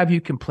can't have you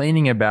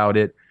complaining about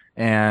it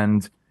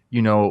and,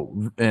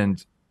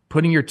 and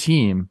putting your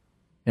team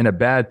in a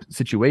bad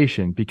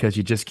situation because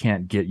you just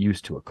can't get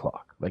used to a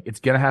clock. Like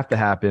it's going to have to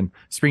happen.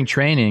 Spring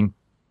training.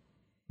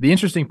 The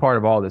interesting part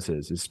of all this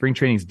is spring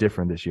training is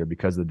different this year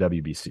because of the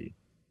WBC.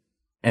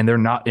 And they're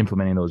not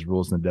implementing those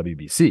rules in the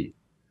WBC.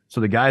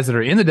 So the guys that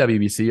are in the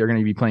WBC are going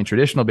to be playing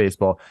traditional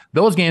baseball.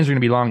 Those games are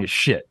going to be long as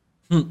shit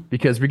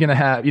because we're going to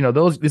have,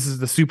 this is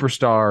the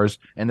superstars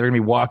and they're going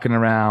to be walking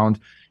around,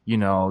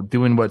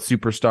 doing what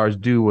superstars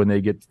do when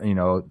they get,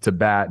 to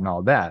bat and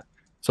all that.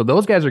 So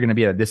those guys are going to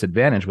be at a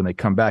disadvantage when they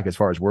come back as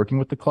far as working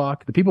with the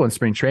clock. The people in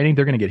spring training,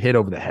 they're going to get hit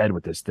over the head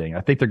with this thing.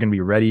 I think they're going to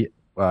be ready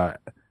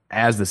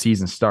as the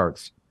season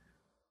starts.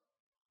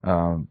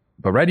 But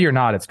ready or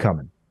not, it's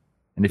coming.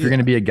 And if you're going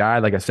to be a guy,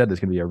 like I said, that's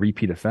going to be a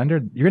repeat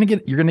offender, you're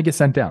going to get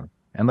sent down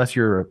unless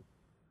you're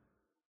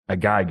a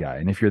guy.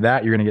 And if you're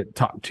that, you're going to get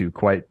talked to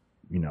quite,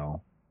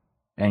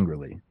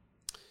 angrily.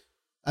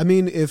 I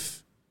mean,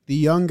 if the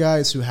young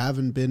guys who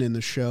haven't been in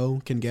the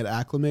show can get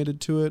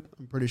acclimated to it.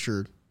 I'm pretty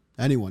sure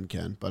anyone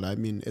can, but I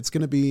mean, it's going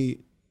to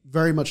be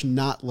very much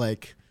not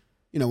like,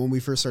 when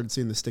we first started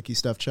seeing the sticky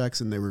stuff checks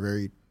and they were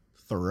very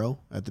thorough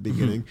at the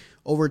beginning.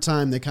 Over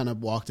time, they kind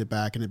of walked it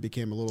back and it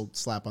became a little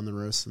slap on the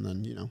wrist and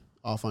then,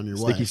 off on your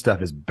way. Sticky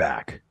stuff is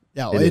back.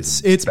 Yeah,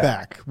 it's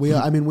back. We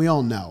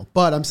all know.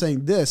 But I'm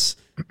saying this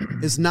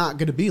is not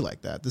going to be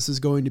like that. This is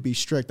going to be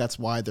strict. That's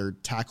why they're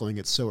tackling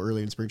it so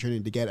early in spring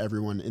training, to get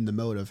everyone in the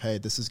mode of, hey,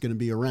 this is going to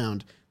be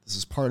around. This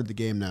is part of the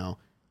game now.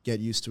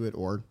 Get used to it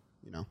or,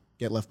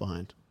 get left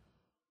behind.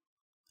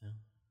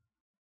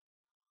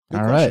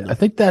 All right. I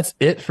think that's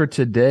it for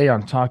today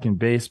on Talking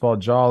Baseball.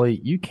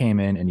 Jolly, you came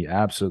in and you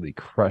absolutely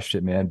crushed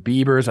it, man.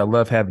 Beavers, I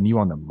love having you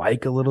on the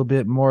mic a little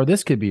bit more.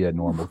 This could be a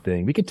normal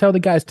thing. We could tell the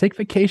guys, take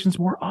vacations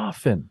more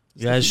often.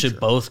 You guys should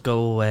both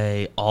go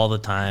away all the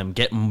time,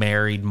 get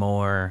married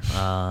more.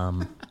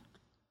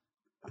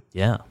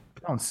 Yeah.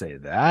 Don't say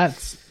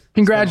that.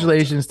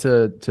 Congratulations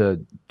to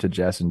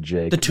Jess and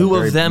Jake. The two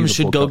of them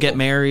should go get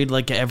married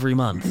like every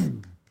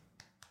month.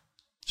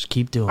 Just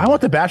keep doing it. I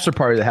want the bachelor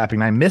party to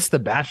happen. I missed the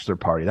bachelor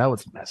party. That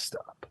was messed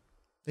up.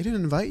 They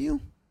didn't invite you?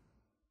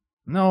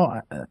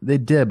 No, they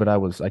did, but I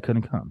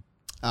couldn't come.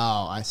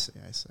 Oh, I see.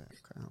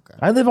 Okay.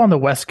 I live on the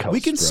West Coast. We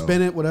can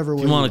spin it whatever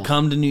way you want to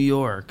come to New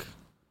York.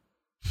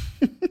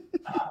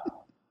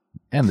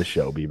 And the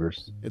show,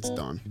 Beavers. It's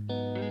done.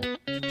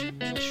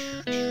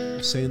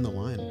 Saying the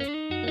line.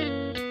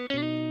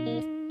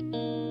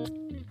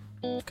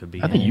 Could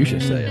be. I think you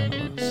should say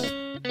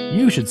it.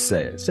 You should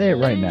say it. Say it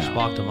right now. Just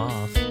walked him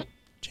off.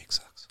 Jake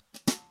sucks.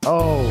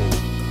 Oh,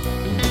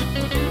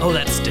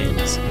 that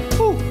stings.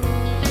 Woo.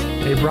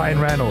 Hey, Bryan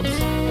Reynolds.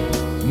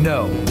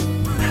 No.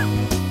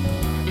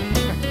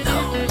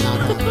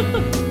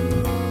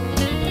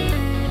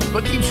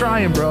 But keep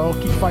trying, bro.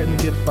 Keep fighting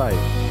the good fight.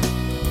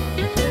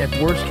 And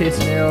if worst case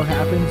scenario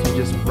happens, you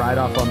just ride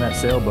off on that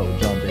sailboat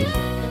with John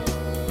Jason.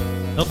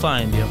 He'll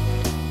find you.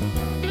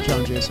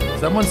 John Jason.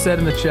 Someone said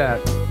in the chat,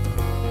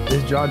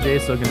 is John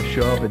Jason going to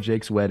show up at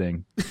Jake's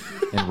wedding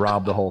and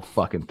rob the whole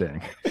fucking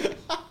thing?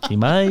 He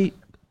might.